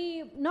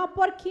 अनि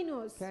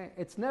नपर्खिनुहोस् Okay?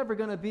 It's never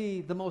going to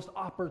be the most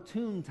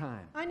opportune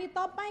time. अनि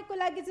तपाईको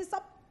लागि चाहिँ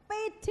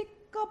सबै ठिक्क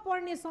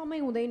पर्ने समय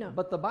हुँदैन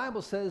But the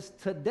Bible says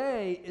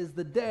today is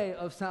the day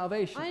of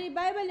salvation. अनि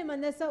बाइबलले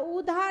भन्दछ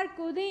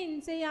उद्धारको दिन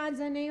चाहिँ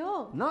आज नै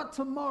हो Not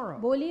tomorrow.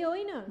 भोलि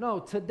होइन No,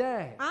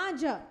 today.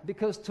 आज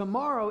Because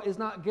tomorrow is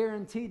not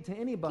guaranteed to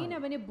anybody.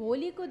 किनभने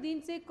भोलिको दिन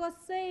चाहिँ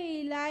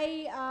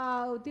कसैलाई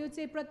त्यो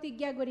चाहिँ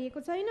प्रतिज्ञा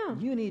गरिएको छैन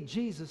You need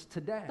Jesus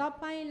today.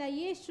 तपाईलाई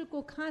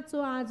येशूको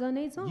खाँचो आज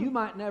नै छ You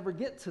might never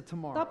get to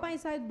tomorrow. तपाई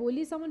सायद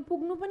भोलिसम्म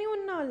पुग्नु पनि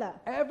हुन्न होला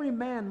Every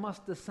man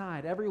must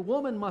decide. Every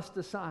woman must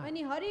decide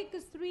अनि हरेक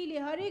स्त्रीले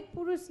हरेक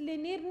पुरुषले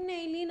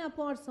निर्णय लिन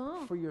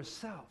पर्छ for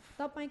yourself.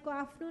 तपाईको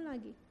आफ्नो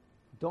लागि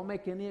Don't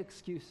make any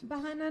excuses.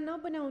 बहाना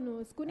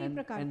नबनाउनुहोस् कुनै And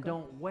प्रकारको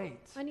don't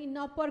wait. अनि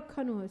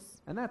नपर्खनुहोस्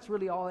And that's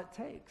really all it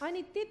takes.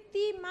 अनि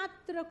त्यति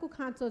मात्रको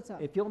खाँचो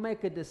छ If you'll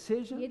make a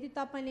decision यदि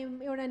तपाईले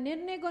एउटा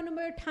निर्णय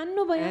गर्नुभयो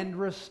ठान्नुभयो and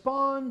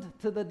respond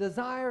to the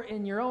desire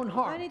in your own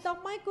heart, अनि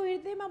तपाईको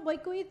हृदयमा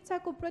भएको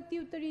इच्छाको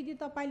प्रत्युत्तर यदि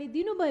तपाईले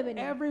दिनुभयो भने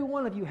every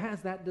one of you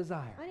has that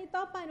desire. अनि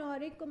तपाईहरु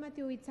हरेककोमा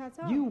त्यो इच्छा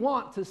छ You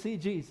want to see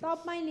Jesus.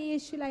 तपाईले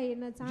येशूलाई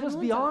हेर्न Just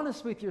be चाहनुहुन्छ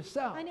honest with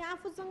yourself. अनि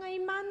आफूसँग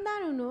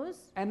इमानदार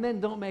हुनुहोस् And then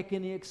don't make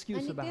any excuse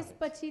अनि about it.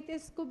 त्यसपछि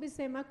त्यसको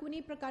विषयमा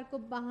कुनै प्रकारको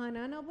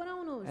बहाना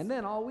नबनाउनुहोस् And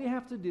then all we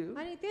have to do,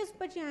 अनि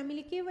त्यसपछि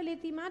हामीले केवल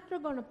यति मात्र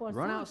गर्न पर्छ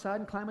run outside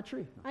and climb a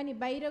tree. अनि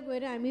बाहिर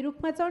गएर हामी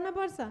रुखमा चढ्न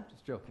पर्छ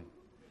Just joking.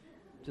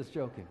 Just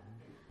joking.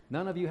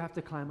 None of you have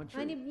to climb a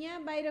अनि tree.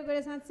 यहाँ बाहिर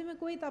गएर साँच्चैमा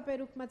कोही तपाईँ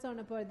रुखमा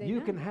चढ्न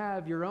You can पर्दैन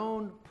have your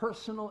own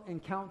personal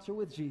encounter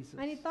with Jesus.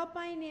 अनि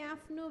तपाईले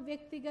आफ्नो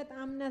व्यक्तिगत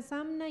आम्ना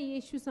सामना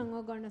येशूसँग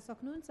गर्न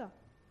सक्नुहुन्छ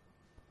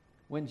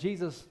When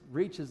Jesus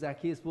reaches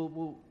Zacchaeus,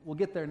 we'll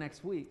get there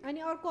next week. अनि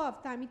अर्को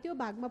हप्ता हामी त्यो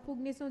भागमा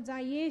पुग्नेछौँ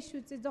जहाँ येशू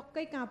चाहिँ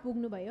जक्कै कहाँ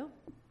पुग्नु भयो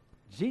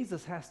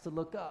Jesus has to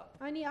look up.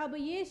 अनि अब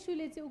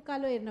येशूले चाहिँ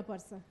उकालो हेर्न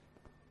पर्छ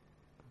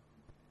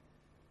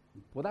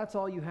Well, that's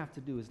all you have to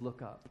do is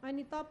look up.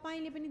 अनि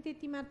तपाईले पनि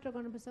त्यति मात्र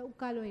गर्नुपर्छ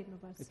उकालो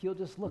हेर्नुपर्छ If you'll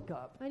just look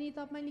up, अनि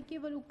तपाईले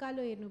केवल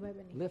उकालो हेर्नुभयो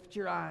भने lift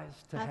your eyes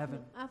to heaven.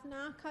 आफ्नो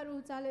आँखाहरू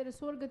उचालेर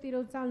स्वर्गतिर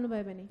उचाल्नु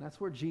भयो भने That's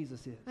where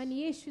Jesus is. अनि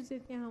येशू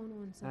चाहिँ त्यहाँ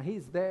हुनुहुन्छ Now,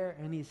 he's there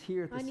and he's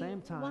here at the अनि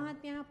same उहाँ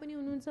time. त्यहाँ पनि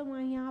हुनुहुन्छ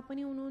उहाँ यहाँ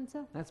पनि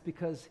हुनुहुन्छ That's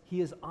because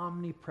he is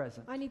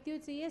omnipresent. अनि त्यो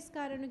चाहिँ यस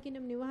कारण हो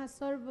किनभने उहाँ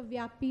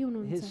सर्वव्यापी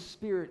हुनुहुन्छ His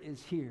spirit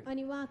is here.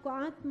 अनि उहाँको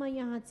आत्मा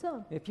यहाँ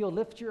छ If you'll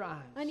lift your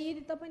eyes अनि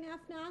यदि तपाईले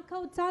आफ्नो आँखा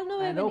उचाल्नु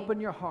भयो and भने open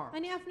your heart,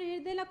 अनि आफ्नो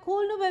हृदयलाई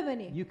खोल्नु भयो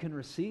भने you can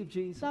receive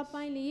Jesus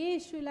तपाईले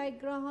येशूलाई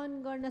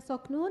ग्रहण गर्न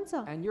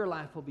सक्नुहुन्छ and your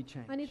life will be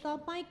changed. अनि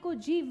तपाईको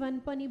जीवन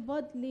पनि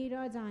बदलेर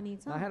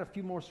जानेछ I had a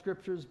few more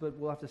scriptures, but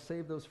we'll have to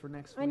save those for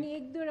next अनि week.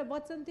 एक दुईवटा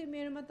वचन थियो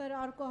मेरोमा तर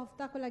अर्को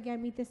हप्ताको लागि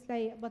हामी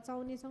त्यसलाई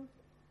बचाउने छौँ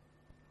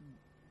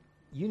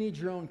you need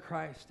your own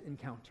Christ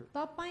encounter.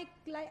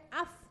 तपाईलाई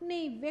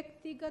आफ्नै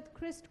व्यक्तिगत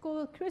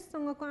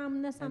ख्रिस्टसँगको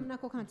आम्ना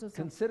सामनाको खाँचो छ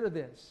Consider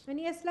this.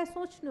 अनि यसलाई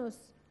सोच्नुहोस्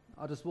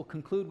We'll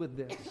conclude with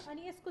this.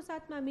 अनि यसको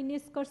साथमा हामी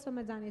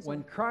निष्कर्षमा जानेछौँ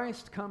When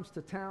Christ comes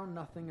to town,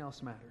 nothing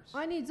else matters.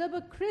 अनि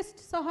जब ख्रिस्ट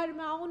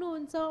सहरमा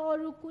आउनुहुन्छ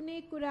अरू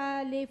कुनै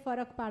कुराले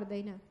फरक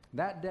पार्दैन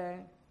That day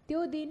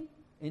त्यो दिन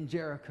in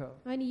Jericho,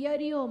 अनि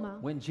यरियोमा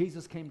when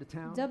Jesus came to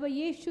town, जब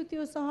येशू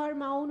त्यो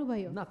सहरमा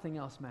आउनुभयो nothing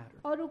else mattered.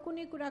 अरू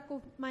कुनै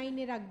कुराको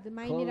माइने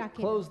राखेन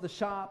Close the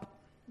shop,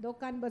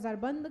 दोकान बजार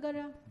बन्द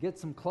गर get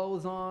some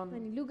clothes on,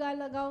 अनि लुगा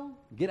लगाऊ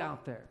get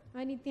out there.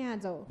 अनि त्यहाँ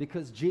जाऊ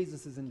Because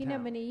Jesus is in town.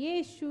 किनभने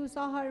येशू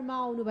सहरमा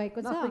आउनु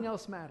भएको Nothing छ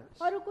else matters.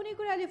 अरू कुनै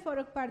कुराले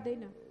फरक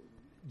पार्दैन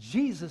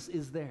Jesus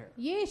is there.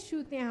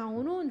 येशू त्यहाँ And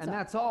हुनुहुन्छ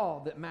that's all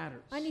that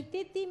matters. अनि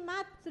त्यति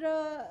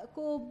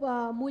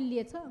मात्रको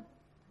मूल्य छ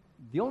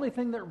The only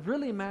thing that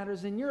really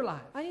matters in your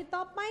life अनि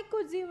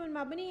तपाईको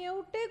जीवनमा पनि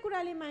एउटै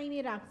कुराले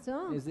मायने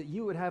राख्छ is that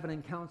you would have an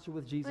encounter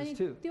with Jesus अनि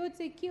too. त्यो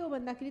चाहिँ के हो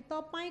भन्दाखेरि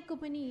तपाईको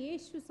पनि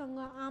येशूसँग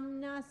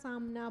आम्ना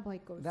सामना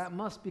भएको होस् That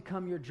must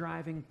become your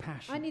driving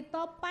passion. अनि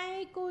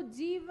तपाईको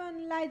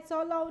जीवनलाई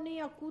चलाउने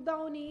या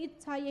कुदाउने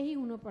इच्छा यही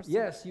हुनुपर्छ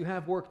Yes, you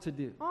have work to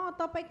do.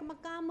 तपाईकोमा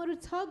कामहरू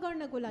छ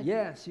गर्नको लागि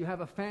Yes, you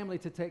have a family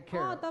to take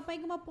care of.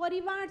 तपाईकोमा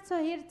परिवार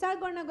छ हेरचाह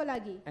गर्नको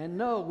लागि And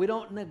no, we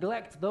don't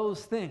neglect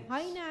those things.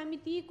 हैन हामी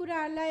ती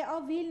कुराहरूलाई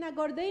अवहेलना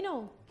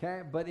गर्दैनौँ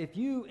Okay, but if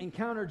you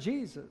encounter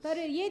Jesus, तर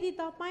यदि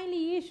तपाईले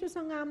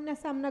येशूसँग आम्ना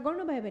सामना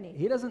गर्नुभयो भने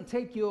He doesn't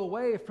take you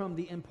away from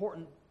the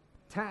important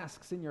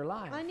tasks in your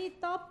life. अनि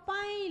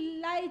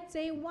तपाईलाई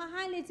चाहिँ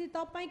उहाँले चाहिँ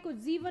तपाईको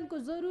जीवनको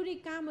जरुरी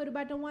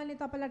कामहरुबाट उहाँले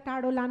तपाईलाई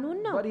टाढो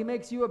लानुहुन्न But He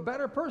makes you a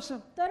better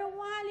person. तर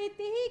उहाँले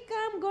त्यही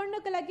काम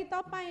गर्नको लागि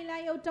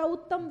तपाईलाई एउटा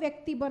उत्तम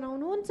व्यक्ति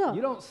बनाउनुहुन्छ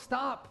You don't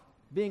stop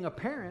being a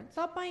parent.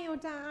 तपाई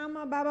एउटा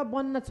आमा बाबा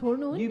बन्न You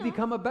छोड्नुहुन्न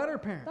become a better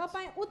parent.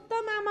 तपाई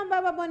उत्तम आमा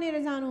बाबा बनेर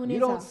You जानुहुनेछ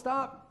don't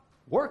stop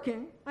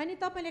working. अनि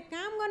तपाईले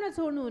काम गर्न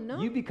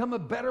छोड्नुहुन्न You become a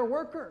better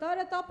worker.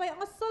 तर तपाई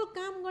असल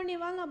काम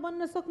गर्नेवाला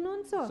बन्न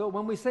सक्नुहुन्छ So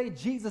when we say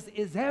Jesus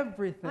is अनि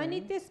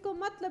everything, त्यसको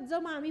मतलब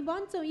जब हामी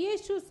भन्छौँ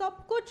येशू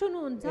सब कुछ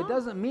हुनुहुन्छ it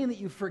doesn't mean that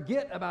you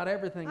forget about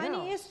everything अनि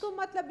else. यसको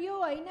मतलब यो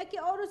होइन कि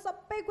अरू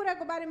सबै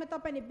कुराको बारेमा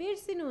तपाईले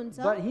बिर्सिनुहुन्छ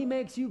But He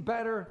makes you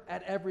better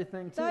at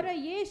everything तर too.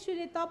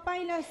 येशूले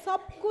तपाईलाई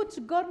सब कुछ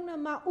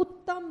गर्नमा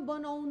उत्तम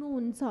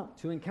बनाउनुहुन्छ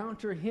To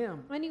encounter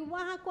Him, अनि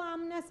उहाँको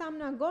आम्ना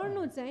सामना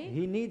गर्नु चाहिँ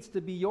He needs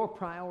to be your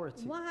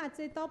priority. उहाँ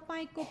चाहिँ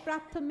तपाईको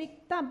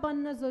प्राथमिकता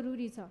बन्न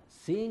जरुरी छ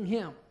Seeing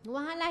Him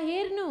उहाँलाई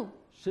हेर्नु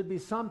should be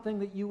something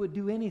that you would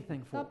do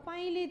anything for.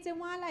 तपाईले चाहिँ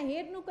उहाँलाई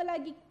हेर्नुको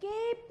लागि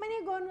केही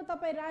पनि गर्नु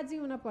तपाई राजी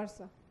हुन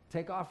पर्छ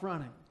Take off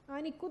running,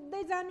 अनि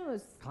कुद्दै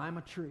जानुहोस् climb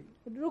a tree,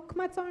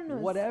 रुखमा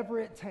चढ्नुहोस् whatever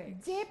it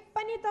takes. जे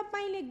पनि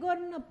तपाईले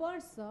गर्न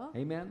पर्छ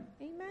Amen.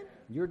 Amen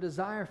Your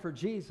desire for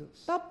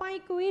Jesus,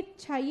 तपाईको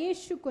इच्छा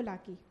येशूको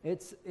लागि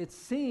it's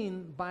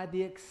seen by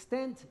the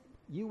extent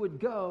you would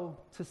go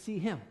to see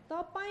Him.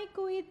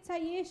 तपाईको इच्छा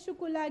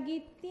येशूको लागि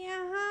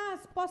त्यहाँ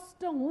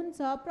स्पष्ट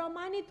हुन्छ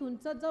प्रमाणित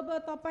हुन्छ जब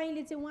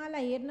तपाईले चाहिँ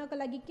उहाँलाई हेर्नको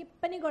लागि के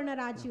पनि गर्न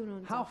राजी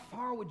हुनुहुन्छ How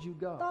far would you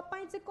go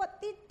तपाई चाहिँ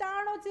कति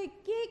टाढो चाहिँ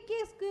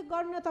के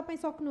गर्न तपाई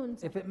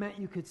सक्नुहुन्छ if it meant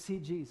you could see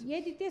Jesus?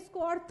 यदि त्यसको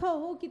अर्थ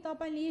हो कि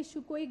तपाईले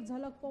येशूको एक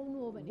झलक पाउनु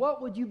हो भने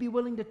What would you be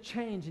willing to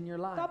change in your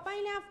life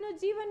तपाईले आफ्नो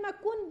जीवनमा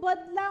कुन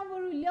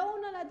बदलावहरू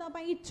ल्याउनलाई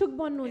तपाई इच्छुक if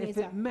बन्नुहुनेछ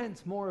it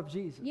meant more of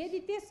Jesus? यदि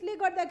त्यसले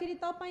गर्दाखेरि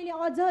तपाईले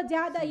अझ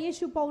ज्यादा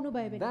येशू पाउनु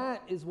भयो भने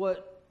That is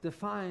what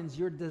defines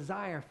your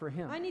desire for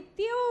Him. अनि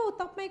त्यो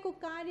तपाईको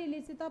कार्यले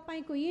चाहिँ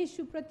तपाईको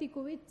येशू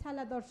प्रतिको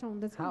इच्छालाई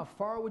दर्शाउँदछ How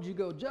far would you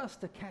go just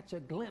to catch a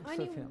glimpse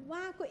अनि of Him?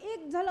 उहाँको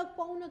एक झलक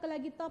पाउनको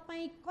लागि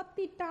तपाई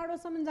कति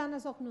टाढोसम्म जान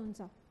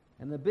सक्नुहुन्छ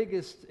And the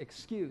biggest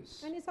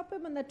excuse अनि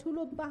सबैभन्दा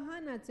ठुलो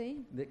बहाना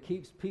चाहिँ that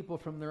keeps people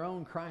from their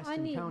own Christ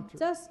अनि encounter,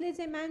 जसले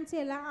चाहिँ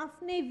मान्छेहरूलाई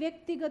आफ्नै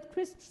व्यक्तिगत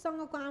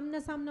ख्रिस्टसँगको आम्ना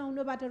सामना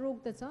हुनबाट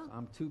रोक्दछ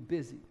I'm too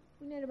busy,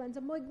 उनीहरू भन्छ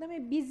म एकदमै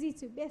बिजी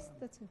छु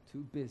व्यस्त छु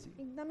too busy.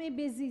 एकदमै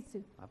बिजी छु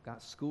I've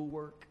got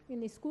schoolwork,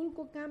 किन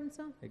स्कुलको काम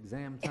छ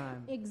exam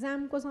time.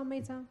 एक्जामको समय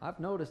छ I've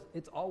noticed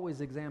it's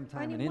always exam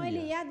time अनि in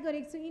मैले India. याद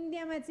गरेको छु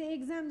इन्डियामा चाहिँ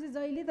एक्जाम चाहिँ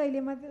जहिले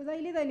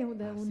तहिले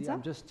हुँदा See, हुन्छ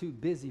I'm just too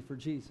busy for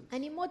Jesus.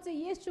 अनि म चाहिँ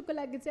येशूको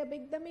लागि चाहिँ अब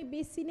एकदमै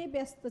बेसी नै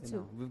व्यस्त You छु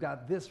know, we've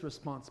got this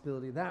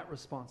responsibility, that अनि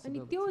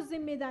responsibility. त्यो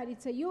जिम्मेदारी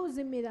छ यो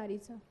जिम्मेदारी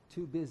छ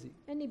Too busy.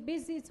 अनि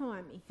बिजी छौँ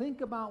हामी Think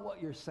about what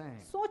you're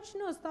saying.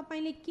 सोच्नुहोस्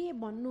तपाईँले के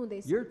भन्नु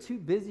हुँदैछ You're too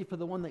busy for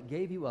the one that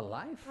gave you a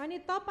life. अनि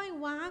तपाईँ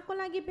उहाँको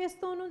लागि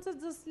व्यस्त हुनुहुन्छ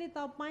जसले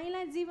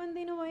तपाईँलाई जीवन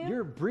दिनुभयो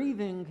You're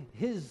breathing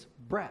His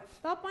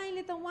breath,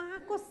 तपाईँले त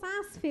उहाँको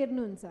सास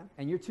फेर्नुहुन्छ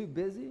and you're too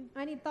busy.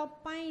 अनि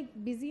तपाईँ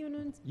बिजी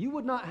हुनुहुन्छ You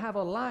would not have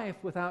a life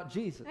without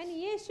Jesus.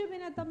 अनि येशू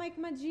बिना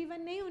तपाईँकोमा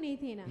जीवन नै हुने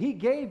थिएन He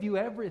gave you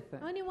everything.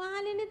 अनि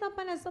उहाँले नै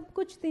तपाईँलाई सब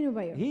कुछ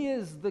दिनुभयो He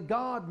is the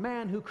God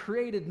man who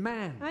created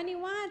man. अनि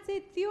उहाँ चाहिँ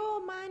त्यो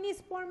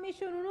मानिस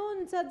परमेश्वर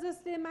हुनुहुन्छ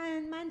जसले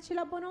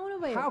मान्छेलाई बनाउनु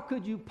भयो How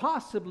could you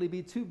possibly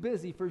be too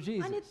busy for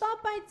Jesus? अनि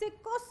तपाईँ चाहिँ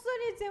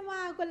कसरी चाहिँ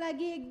उहाँको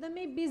लागि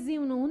एकदमै बिजी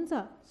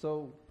हुनुहुन्छ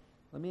So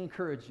Let me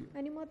encourage you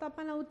अनि म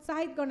तपाईँलाई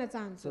उत्साहित गर्न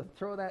चाहन्छु to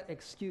throw that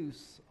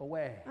excuse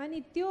away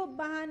अनि त्यो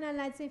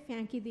बहानालाई चाहिँ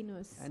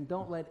फ्याँकिदिनुहोस् and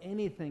don't let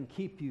anything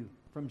keep you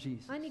from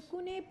Jesus. अनि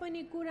कुनै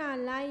पनि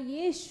कुरालाई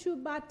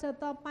येशूबाट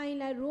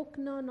तपाईलाई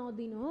रोक्न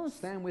नदिनुहोस्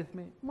Stand with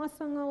me.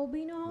 मसँग We're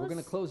going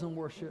to उभिनुहोस् close in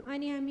worship.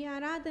 अनि हामी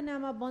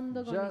आराधनामा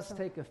बन्द Just गर्नेछौँ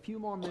take a few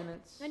more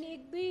minutes अनि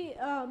एक दुई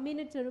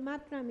मिनेटहरू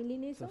मात्र हामी to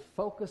लिनेछौँ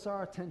focus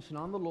our attention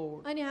on the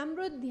Lord. अनि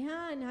हाम्रो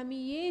ध्यान हामी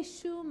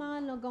येशूमा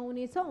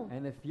लगाउनेछौँ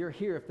And if you're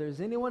here, if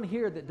there's anyone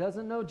here that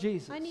doesn't know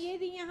Jesus, अनि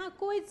यदि यहाँ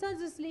कोही छ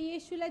जसले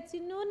येशूलाई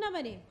चिन्नुहुन्न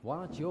भने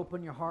why don't you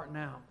open your heart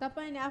now?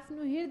 तपाईले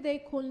आफ्नो हृदय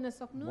खोल्न Why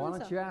सक्नुहुन्छ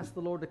don't you ask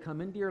the Lord to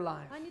come into your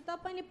life? अनि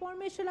तपाईले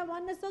परमेश्वरलाई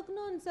भन्न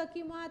सक्नुहुन्छ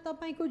कि उहाँ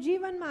तपाईको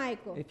जीवनमा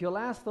आएको If you'll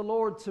ask the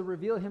Lord to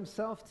reveal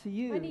himself to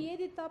अनि you,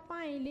 यदि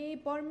तपाईले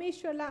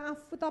परमेश्वरलाई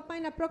आफू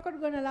तपाईलाई प्रकट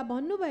गर्नलाई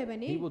भन्नुभयो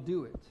भने he will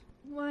do it.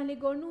 उहाँले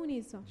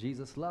गर्नुहुनेछ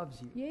Jesus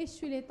loves you.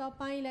 येशूले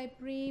तपाईलाई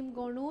प्रेम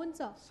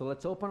गर्नुहुन्छ So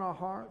let's open our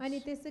hearts. अनि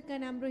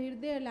त्यसैकारण हाम्रो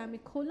हृदयलाई हामी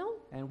खोलौं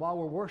And while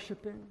we're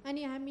worshiping,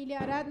 अनि हामीले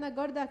आराधना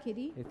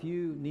गर्दाखेरि if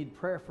you need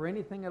prayer for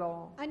anything at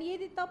all, अनि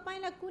यदि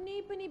तपाईलाई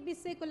कुनै पनि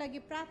विषयको लागि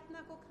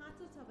प्रार्थनाको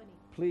खाँचो छ भने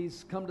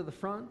please come to the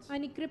front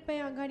अनि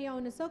कृपया अगाडि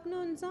आउन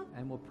सक्नुहुन्छ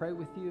and we'll pray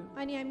with you.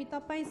 अनि हामी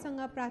तपाईसँग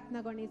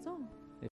प्रार्थना गर्नेछौँ